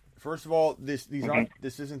 first of all, this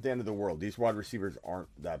isn't the end of the world. These wide receivers aren't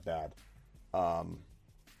that bad. I'm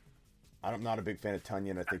not a big fan of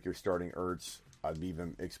Tonyan. I think you're starting Ertz. I'd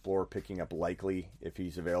even explore picking up Likely if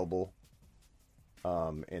he's available.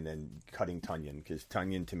 And then cutting Tonyan, because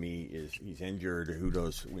Tonyan to me he's injured. Who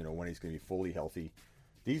knows, when he's going to be fully healthy.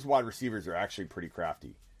 These wide receivers are actually pretty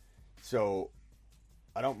crafty. So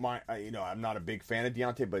I don't mind. I'm not a big fan of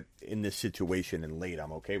Deontay, but in this situation and late,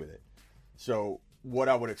 I'm okay with it. So what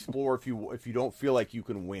I would explore if you don't feel like you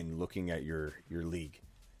can win looking at your league,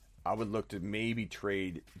 I would look to maybe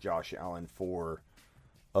trade Josh Allen for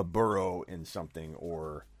a Burrow in something,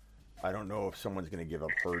 or I don't know if someone's going to give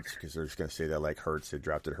up Hurts, because they're just going to say that like Hurts, they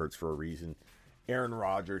drafted Hurts for a reason. Aaron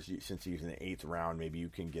Rodgers, since he's in the 8th round, maybe you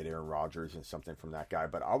can get Aaron Rodgers and something from that guy.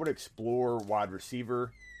 But I would explore wide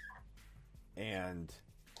receiver and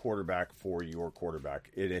quarterback for your quarterback.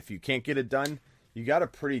 And if you can't get it done, you got a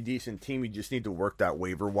pretty decent team. You just need to work that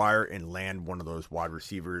waiver wire and land one of those wide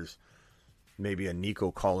receivers. Maybe a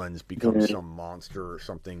Nico Collins becomes some monster or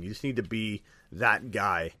something. You just need to be that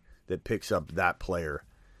guy that picks up that player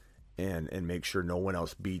and make sure no one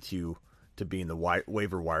else beats you to being the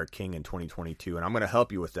waiver wire king in 2022. And I'm going to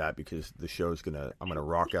help you with that, because the show's I'm going to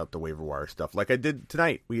rock out the waiver wire stuff like I did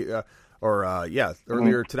tonight.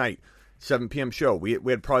 Earlier tonight. 7 p.m. show. We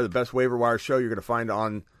had probably the best waiver wire show you're going to find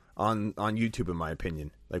on YouTube, in my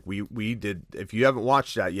opinion. Like we did. If you haven't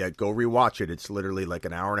watched that yet, go rewatch it. It's literally like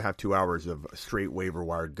an hour and a half, 2 hours of straight waiver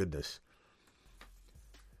wire goodness.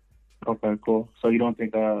 Okay, cool. So you don't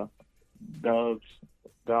think Dobbs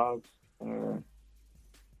or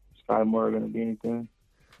Sky Moore are going to be anything?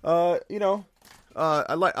 I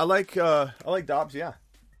like Dobbs. Yeah,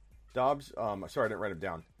 Dobbs. Sorry, I didn't write him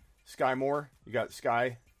down. Sky Moore. You got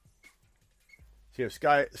Sky. So you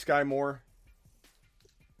have Sky Moore.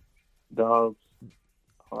 Dobbs.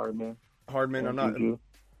 Hardman. I'm not. Juju.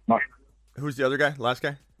 Who's the other guy? Last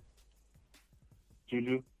guy?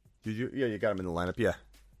 Juju. Yeah, you got him in the lineup. Yeah.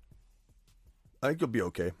 I think you'll be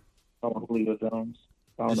okay. I want to Julio Jones.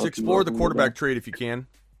 Just explore the quarterback trade if you can.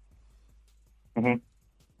 Mm-hmm.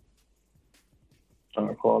 All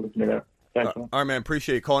right, cool. Let's do that. Thanks, man. All right, man.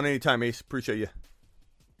 Appreciate you calling anytime, Ace. Appreciate you.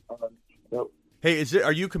 Yep. Hey,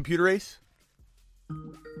 are you Computer Ace?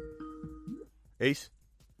 Ace?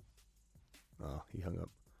 Oh, he hung up.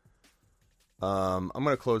 I'm going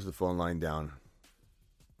to close the phone line down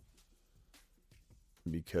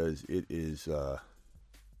because it is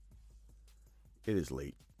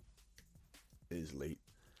late. It is late.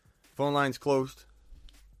 Phone line's closed.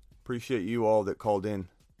 Appreciate you all that called in.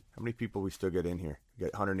 How many people we still get in here? We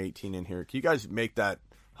got 118 in here. Can you guys make that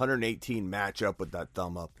 118 match up with that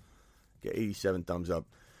thumb up? Get 87 thumbs up.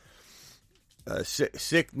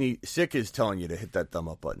 Sick is telling you to hit that thumb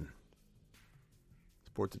up button.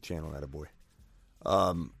 Support the channel, attaboy.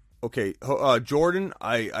 Okay, Jordan,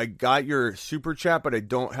 I got your super chat, but I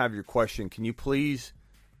don't have your question. Can you please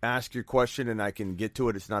ask your question and I can get to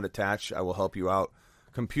it? It's not attached. I will help you out.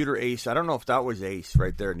 Computer Ace, I don't know if that was Ace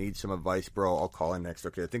right there. Needs some advice, bro. I'll call in next.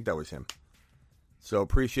 Okay, I think that was him. So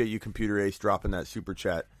appreciate you, Computer Ace, dropping that super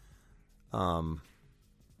chat.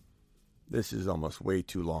 This is almost way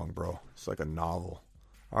too long, bro. It's like a novel.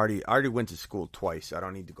 I already went to school twice. I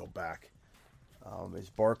don't need to go back. Is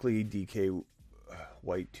Barkley, DK,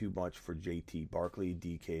 White too much for JT? Barkley,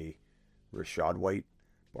 DK, Rashad White.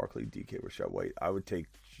 Barkley, DK, Rashad White. I would take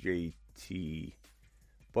JT,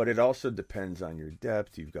 but it also depends on your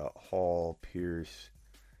depth. You've got Hall, Pierce,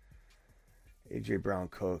 AJ Brown,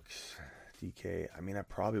 Cooks, DK. I mean, I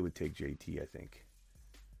probably would take JT, I think.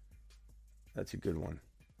 That's a good one.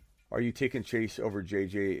 Are you taking Chase over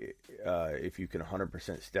JJ if you can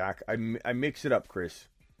 100% stack? I mix it up, Chris.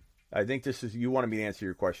 I think this is, you wanted me to answer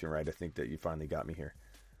your question, right? I think that you finally got me here.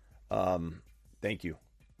 Thank you.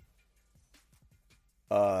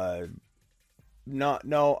 I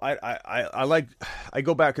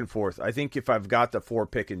go back and forth. I think if I've got the 4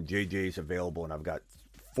 pick and JJ's available and I've got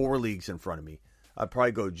 4 leagues in front of me, I'd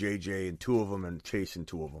probably go JJ in 2 of them and Chase in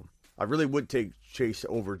 2 of them. I really would take Chase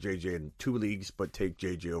over JJ in 2 leagues, but take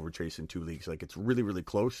JJ over Chase in 2 leagues. Like, it's really, really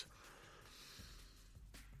close.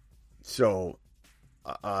 So,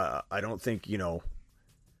 I don't think,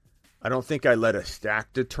 I don't think I let a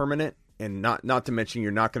stack determine it. And not to mention,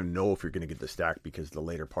 you're not going to know if you're going to get the stack because the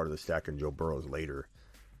later part of the stack and Joe Burrow is later.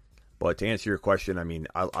 But to answer your question, I mean,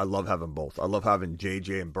 I love having both. I love having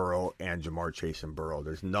JJ and Burrow and Jamar Chase and Burrow.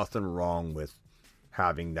 There's nothing wrong with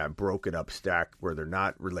having that broken up stack where they're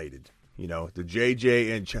not related. The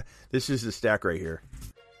JJ and this is the stack right here.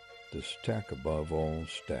 The stack above all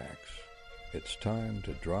stacks. It's time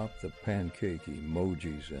to drop the pancake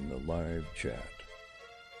emojis in the live chat.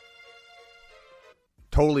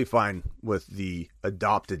 Totally fine with the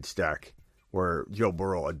adopted stack where Joe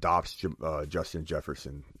Burrow adopts Justin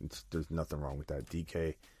Jefferson. There's nothing wrong with that.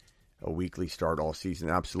 DK, a weekly start all season.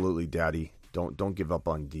 Absolutely, Daddy. Don't give up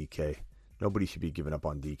on DK. Nobody should be giving up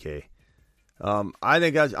on DK. I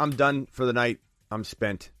think, guys, I'm done for the night. I'm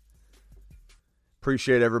spent.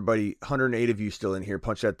 Appreciate everybody. 108 of you still in here.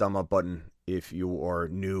 Punch that thumb up button if you are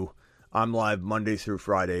new. I'm live Monday through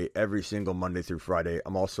Friday, every single Monday through Friday.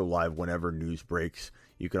 I'm also live whenever news breaks.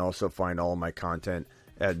 You can also find all of my content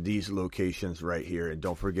at these locations right here. And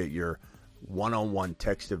don't forget your one-on-one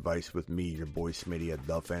text advice with me, your boy Smitty at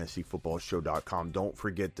thefantasyfootballshow.com. Don't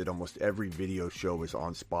forget that almost every video show is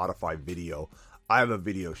on Spotify video. I have a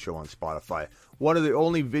video show on Spotify. One of the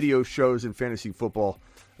only video shows in fantasy football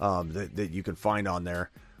that you can find on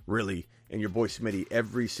there, really. And your boy Smitty,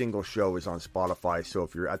 every single show is on Spotify. So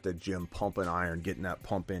if you're at the gym pumping iron, getting that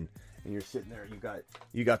pump in, and you're sitting there,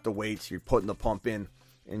 you got the weights, you're putting the pump in,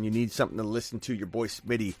 and you need something to listen to, your boy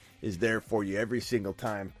Smitty is there for you every single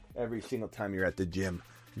time. Every single time you're at the gym,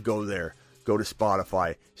 go there. Go to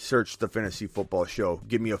Spotify, search The Fantasy Football Show.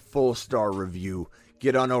 Give me a full star review.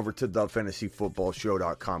 Get on over to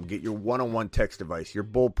thefantasyfootballshow.com. Get your one-on-one text device, your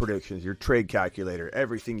bold predictions, your trade calculator,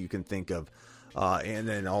 everything you can think of. And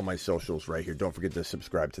then all my socials right here. Don't forget to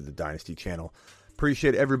subscribe to the Dynasty channel.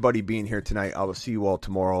 Appreciate everybody being here tonight. I will see you all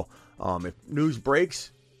tomorrow. If news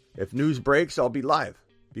breaks, I'll be live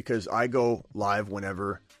because I go live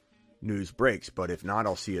whenever news breaks. But if not,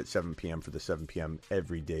 I'll see you at 7 p.m. for the 7 p.m.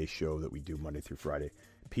 everyday show that we do Monday through Friday.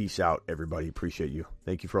 Peace out, everybody. Appreciate you.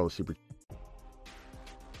 Thank you for all the super.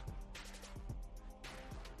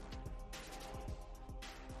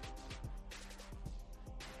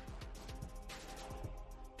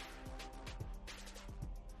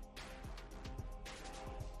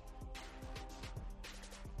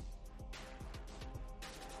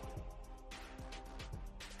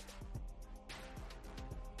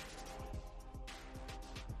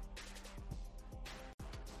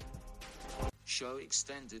 Show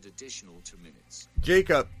extended additional 2 minutes.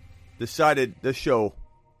 Jacob decided the show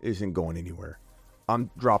isn't going anywhere. I'm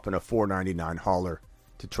dropping a $4.99 hauler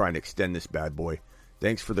to try and extend this bad boy.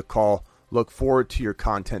 Thanks for the call. Look forward to your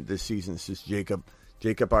content this season. This is Jacob.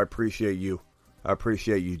 Jacob, I appreciate you. I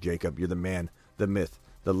appreciate you, Jacob. You're the man, the myth,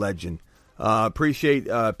 the legend. Appreciate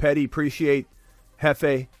Petty. Appreciate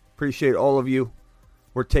Hefe. Appreciate all of you.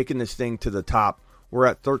 We're taking this thing to the top. We're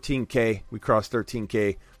at 13K. We crossed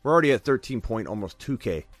 13K. We're already at 13 point, almost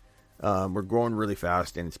 2K. We're growing really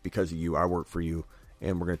fast, and it's because of you. I work for you,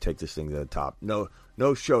 and we're going to take this thing to the top. No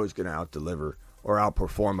show is going to out-deliver or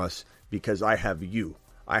outperform us because I have you.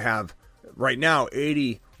 I have, right now,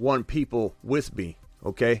 81 people with me,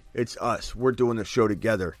 okay? It's us. We're doing the show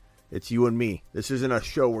together. It's you and me. This isn't a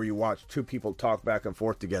show where you watch two people talk back and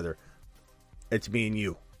forth together. It's me and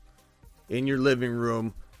you. In your living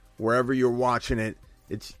room, wherever you're watching it,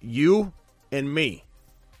 it's you and me.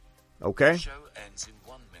 Okay? Show ends in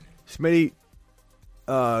 1 Smitty,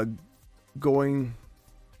 minute. going...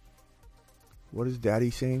 What is Daddy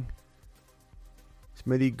saying?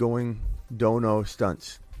 Smitty going dono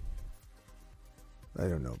stunts. I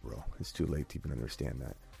don't know, bro. It's too late to even understand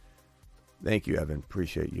that. Thank you, Evan.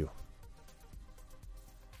 Appreciate you.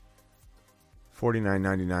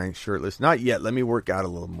 $49.99 shirtless. Not yet. Let me work out a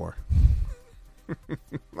little more.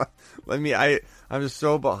 I'm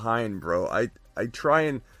so behind, bro. I try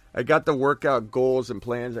and I got the workout goals and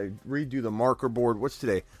plans. I redo the marker board. What's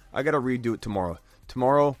today? I got to redo it tomorrow.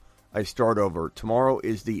 Tomorrow I start over. Tomorrow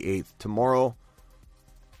is the 8th. Tomorrow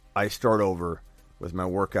I start over with my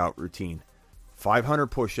workout routine. 500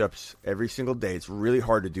 push-ups every single day. It's really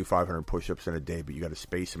hard to do 500 push-ups in a day, but you got to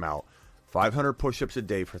space them out. 500 push-ups a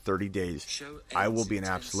day for 30 days. I will be an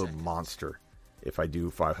absolute monster if I do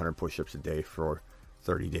 500 push-ups a day for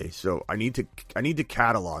 30 days. So I need to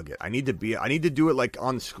catalog it. I need to do it like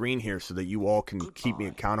on screen here so that you all can keep me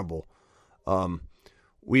accountable.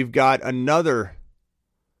 We've got another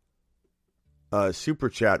super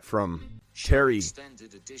chat from Terry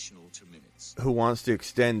Extended additional 2 minutes. who wants to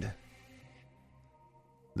extend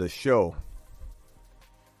the show.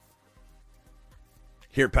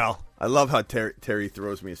 Here, pal. I love how Terry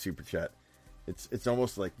throws me a super chat. It's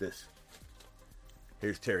almost like this.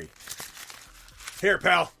 Here's Terry. Here,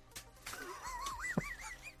 pal.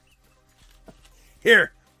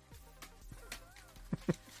 Here.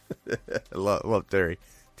 love Terry.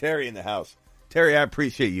 Terry in the house. Terry, I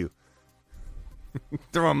appreciate you.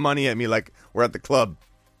 Throwing money at me like we're at the club.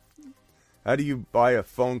 How do you buy a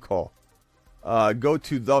phone call? Go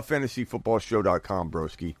to thefantasyfootballshow.com,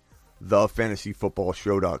 broski.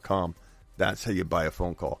 Thefantasyfootballshow.com. That's how you buy a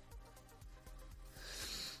phone call.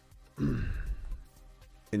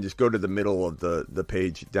 And just go to the middle of the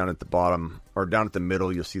page, down at the bottom, or down at the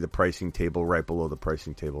middle, you'll see the pricing table right below the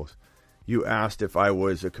pricing tables. You asked if I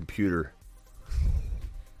was a computer.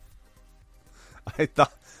 I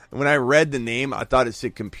thought, when I read the name, I thought it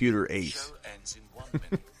said Computer Ace. Show ends in 1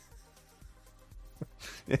 minute.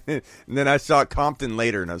 And then I saw Compton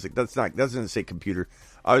later, and I was like, that doesn't say computer.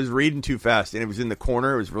 I was reading too fast, and it was in the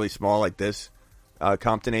corner. It was really small like this,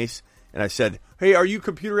 Compton Ace. And I said, hey, are you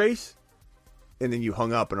Computer Ace? And then you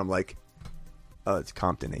hung up, and I'm like, oh, it's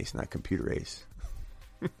Compton Ace, not Computer Ace.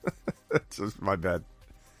 That's just my bad.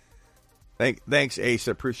 Thanks, Ace.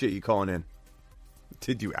 I appreciate you calling in.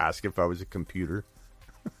 Did you ask if I was a computer?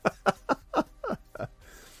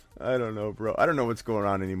 I don't know, bro. I don't know what's going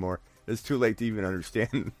on anymore. It's too late to even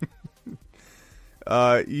understand.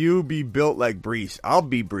 You be built like Breece. I'll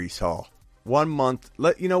be Breece Hall. 1 month.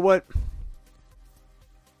 You know what?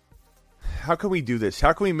 How can we do this?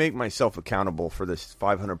 How can we make myself accountable for this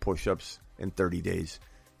 500 push-ups in 30 days?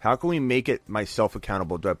 How can we make it myself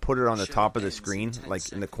accountable? Do I put it on the top of the screen,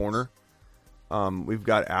 like in the corner? We've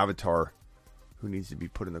got Avatar, who needs to be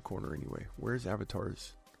put in the corner anyway. Where's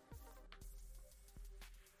Avatar's?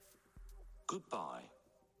 Goodbye.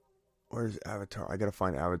 Where's Avatar? I gotta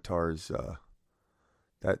find Avatar's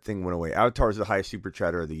That thing went away. Avatar is the highest super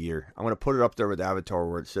chatter of the year. I'm going to put it up there with Avatar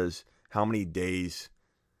where it says how many days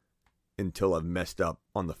until I've messed up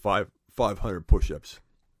on the 500 push-ups.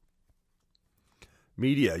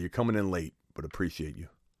 Media, you're coming in late, but appreciate you.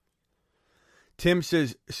 Tim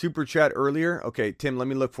says super chat earlier. Okay, Tim, let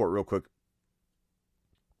me look for it real quick.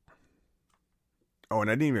 Oh, and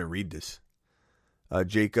I didn't even read this.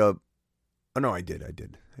 Jacob. Oh, no, I did.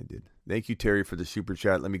 Thank you, Terry, for the super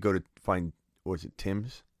chat. Let me go to find, what was it,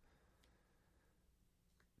 Tim's?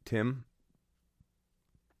 Tim?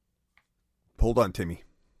 Hold on, Timmy.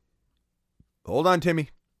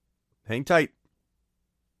 Hang tight.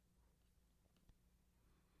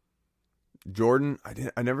 Jordan,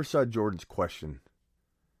 I never saw Jordan's question.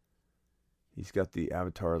 He's got the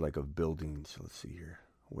avatar like of buildings. Let's see here.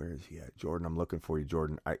 Where is he at? Jordan, I'm looking for you,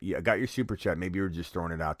 Jordan. I got your super chat. Maybe you were just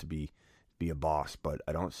throwing it out to be a boss, but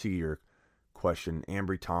I don't see your question.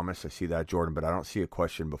 Ambry Thomas, I see that, Jordan, but I don't see a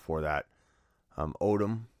question before that.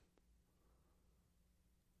 Odom.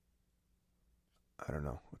 I don't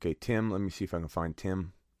know. Okay, Tim, let me see if I can find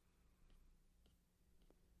Tim.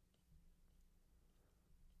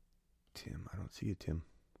 I don't see you, Tim.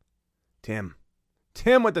 Tim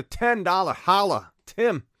with the $10 holla.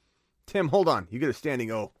 Tim, hold on. You get a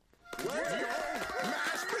standing O.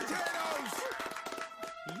 Mashed potatoes.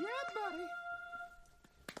 Yeah, buddy.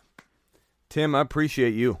 Tim, I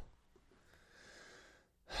appreciate you.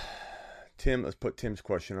 Tim, let's put Tim's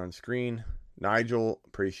question on screen. Nigel,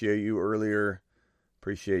 appreciate you earlier.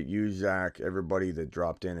 Appreciate you, Zach. Everybody that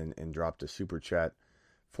dropped in and dropped a super chat.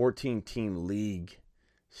 14-team league.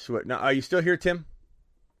 Now, are you still here, Tim?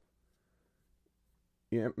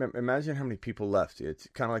 Yeah, imagine how many people left. It's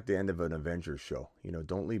kind of like the end of an Avengers show.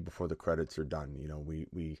 Don't leave before the credits are done.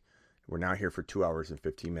 We're now here for 2 hours and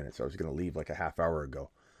 15 minutes. I was going to leave like a half hour ago.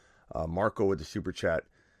 Marco with the super chat.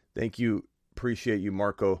 Thank you. Appreciate you,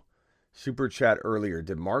 Marco. Super chat earlier.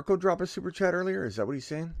 Did Marco drop a super chat earlier? Is that what he's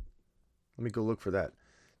saying? Let me go look for that.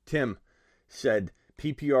 Tim said,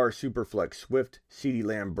 PPR Superflex, Swift, CeeDee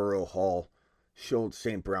Lamb, Burrow, Hall, Schultz,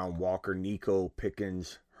 St. Brown, Walker, Nico,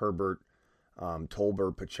 Pickens, Herbert,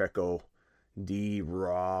 Tolbert, Pacheco,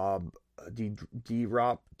 D-Rob, is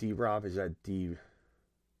that D? Is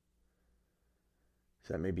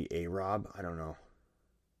that maybe A-Rob? I don't know.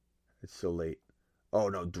 It's so late. Oh,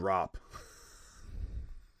 no, drop.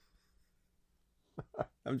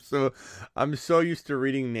 I'm so used to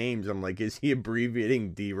reading names. I'm like, is he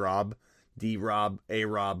abbreviating D-Rob,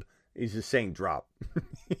 A-Rob? He's just saying drop.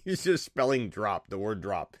 He's just spelling drop, the word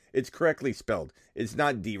drop. It's correctly spelled. It's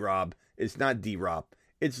not D-Rob. It's not D-Rob.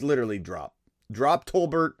 It's literally drop. Drop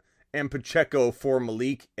Tolbert and Pacheco for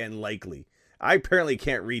Malik and Likely. I apparently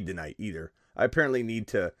can't read tonight either. I apparently need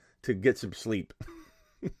to get some sleep.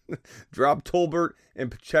 Drop Tolbert and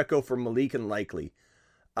Pacheco for Malik and Likely.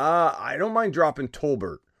 I don't mind dropping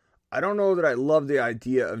Tolbert. I don't know that I love the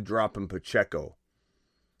idea of dropping Pacheco.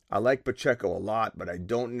 I like Pacheco a lot, but I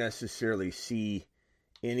don't necessarily see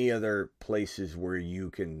any other places where you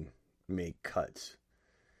can make cuts.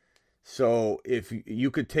 So if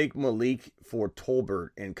you could take Malik for Tolbert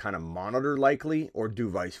and kind of monitor Likely or do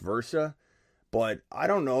vice versa, but I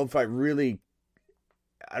don't know if I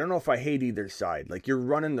hate either side. Like, you're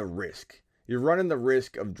running the risk. You're running the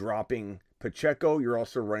risk of dropping Pacheco. You're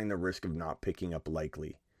also running the risk of not picking up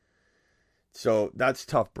Likely. So that's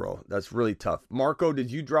tough, bro. That's really tough. Marco,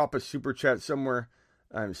 did you drop a super chat somewhere?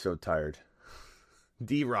 I'm so tired.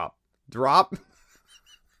 D-Rob. Drop?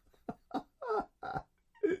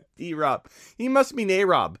 D-Rob. He must mean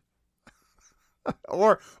A-Rob.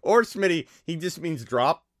 or Smitty, he just means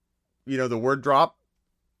drop. The word drop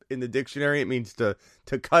in the dictionary, it means to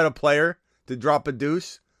cut a player, to drop a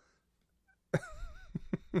deuce.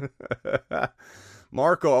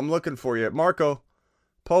 Marco, I'm looking for you. Marco,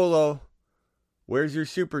 Polo, where's your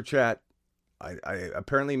super chat? I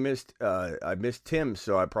apparently missed I missed Tim,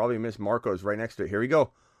 so I probably missed Marco's right next to it. Here we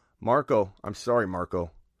go. Marco, I'm sorry,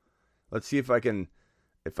 Marco. Let's see if I can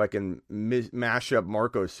mash up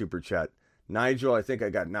Marco's super chat. Nigel, I think I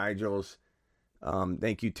got Nigel's.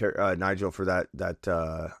 Thank you, Nigel, for that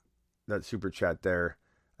super chat there.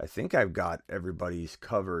 I think I've got everybody's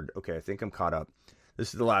covered. Okay, I think I'm caught up.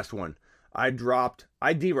 This is the last one. I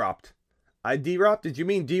D-Ropped. Did you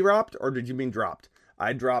mean D-Ropped or did you mean dropped?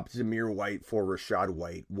 I dropped Zamir White for Rashad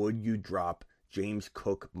White. Would you drop James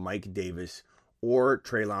Cook, Mike Davis, or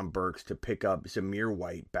Treylon Burks to pick up Zamir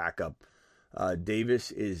White backup? Davis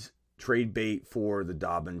is trade bait for the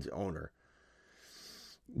Dobbins owner.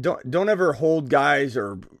 Don't ever hold guys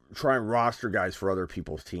or try and roster guys for other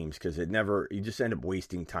people's teams, because you just end up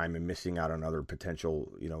wasting time and missing out on other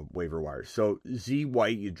potential, waiver wires. So Z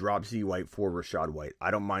White, you drop Z White for Rachaad White.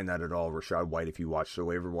 I don't mind that at all. Rachaad White, if you watched the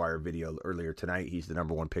waiver wire video earlier tonight, he's the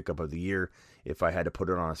number one pickup of the year. If I had to put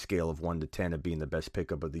it on a scale of 1 to 10 of being the best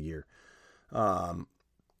pickup of the year. Let's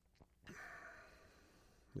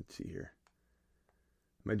see here.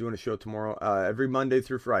 Am I doing a show tomorrow? Every Monday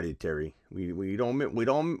through Friday, Terry. We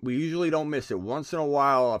usually don't miss it. Once in a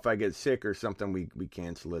while, if I get sick or something, we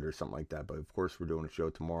cancel it or something like that. But of course, we're doing a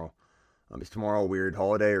show tomorrow. Is tomorrow a weird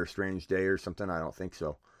holiday or strange day or something? I don't think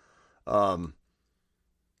so.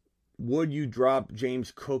 Would you drop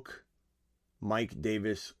James Cook, Mike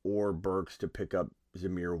Davis, or Burks to pick up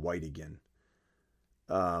Zamir White again?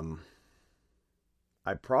 I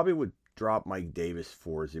probably would drop Mike Davis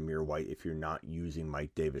for Zamir White if you're not using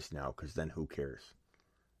Mike Davis now, because then who cares?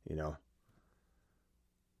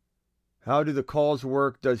 How do the calls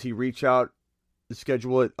work? Does he reach out,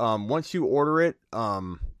 schedule it? Once you order it,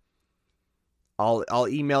 I'll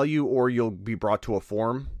email you, or you'll be brought to a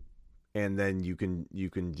form, and then you can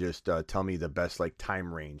just tell me the best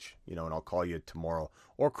time range, and I'll call you tomorrow.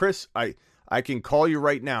 Or Chris, I can call you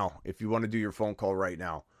right now if you want to do your phone call right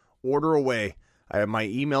now. Order away. I have my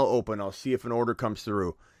email open. I'll see if an order comes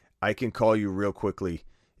through. I can call you real quickly.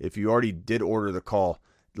 If you already did order the call,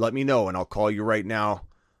 let me know, and I'll call you right now.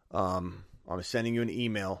 I'm sending you an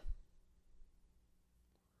email.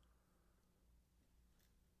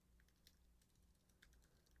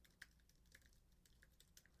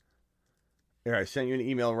 Here, I sent you an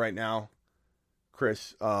email right now,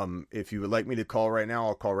 Chris. If you would like me to call right now,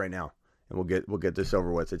 I'll call right now. And we'll get this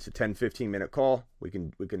over with. It's a 10-15 minute call. We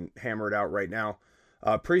can hammer it out right now.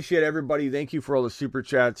 Appreciate everybody. Thank you for all the super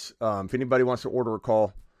chats. If anybody wants to order a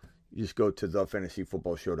call, you just go to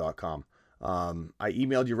thefantasyfootballshow.com. I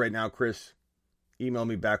emailed you right now, Chris. Email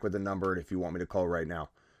me back with the number if you want me to call right now.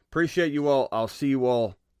 Appreciate you all. I'll see you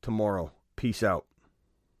all tomorrow. Peace out.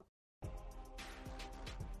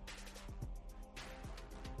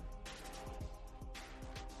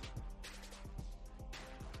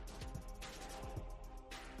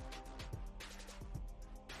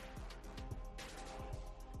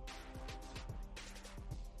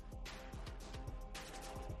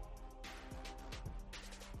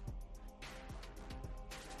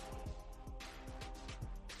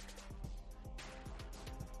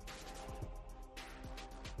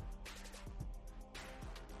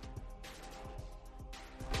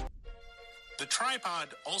 The tripod,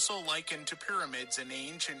 also likened to pyramids in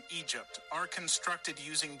ancient Egypt, are constructed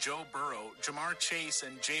using Joe Burrow, Jamar Chase,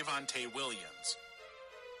 and Javonte Williams.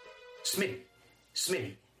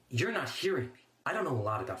 Smitty, you're not hearing me. I don't know a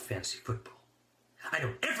lot about fantasy football. I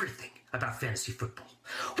know everything about fantasy football.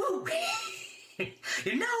 Woo!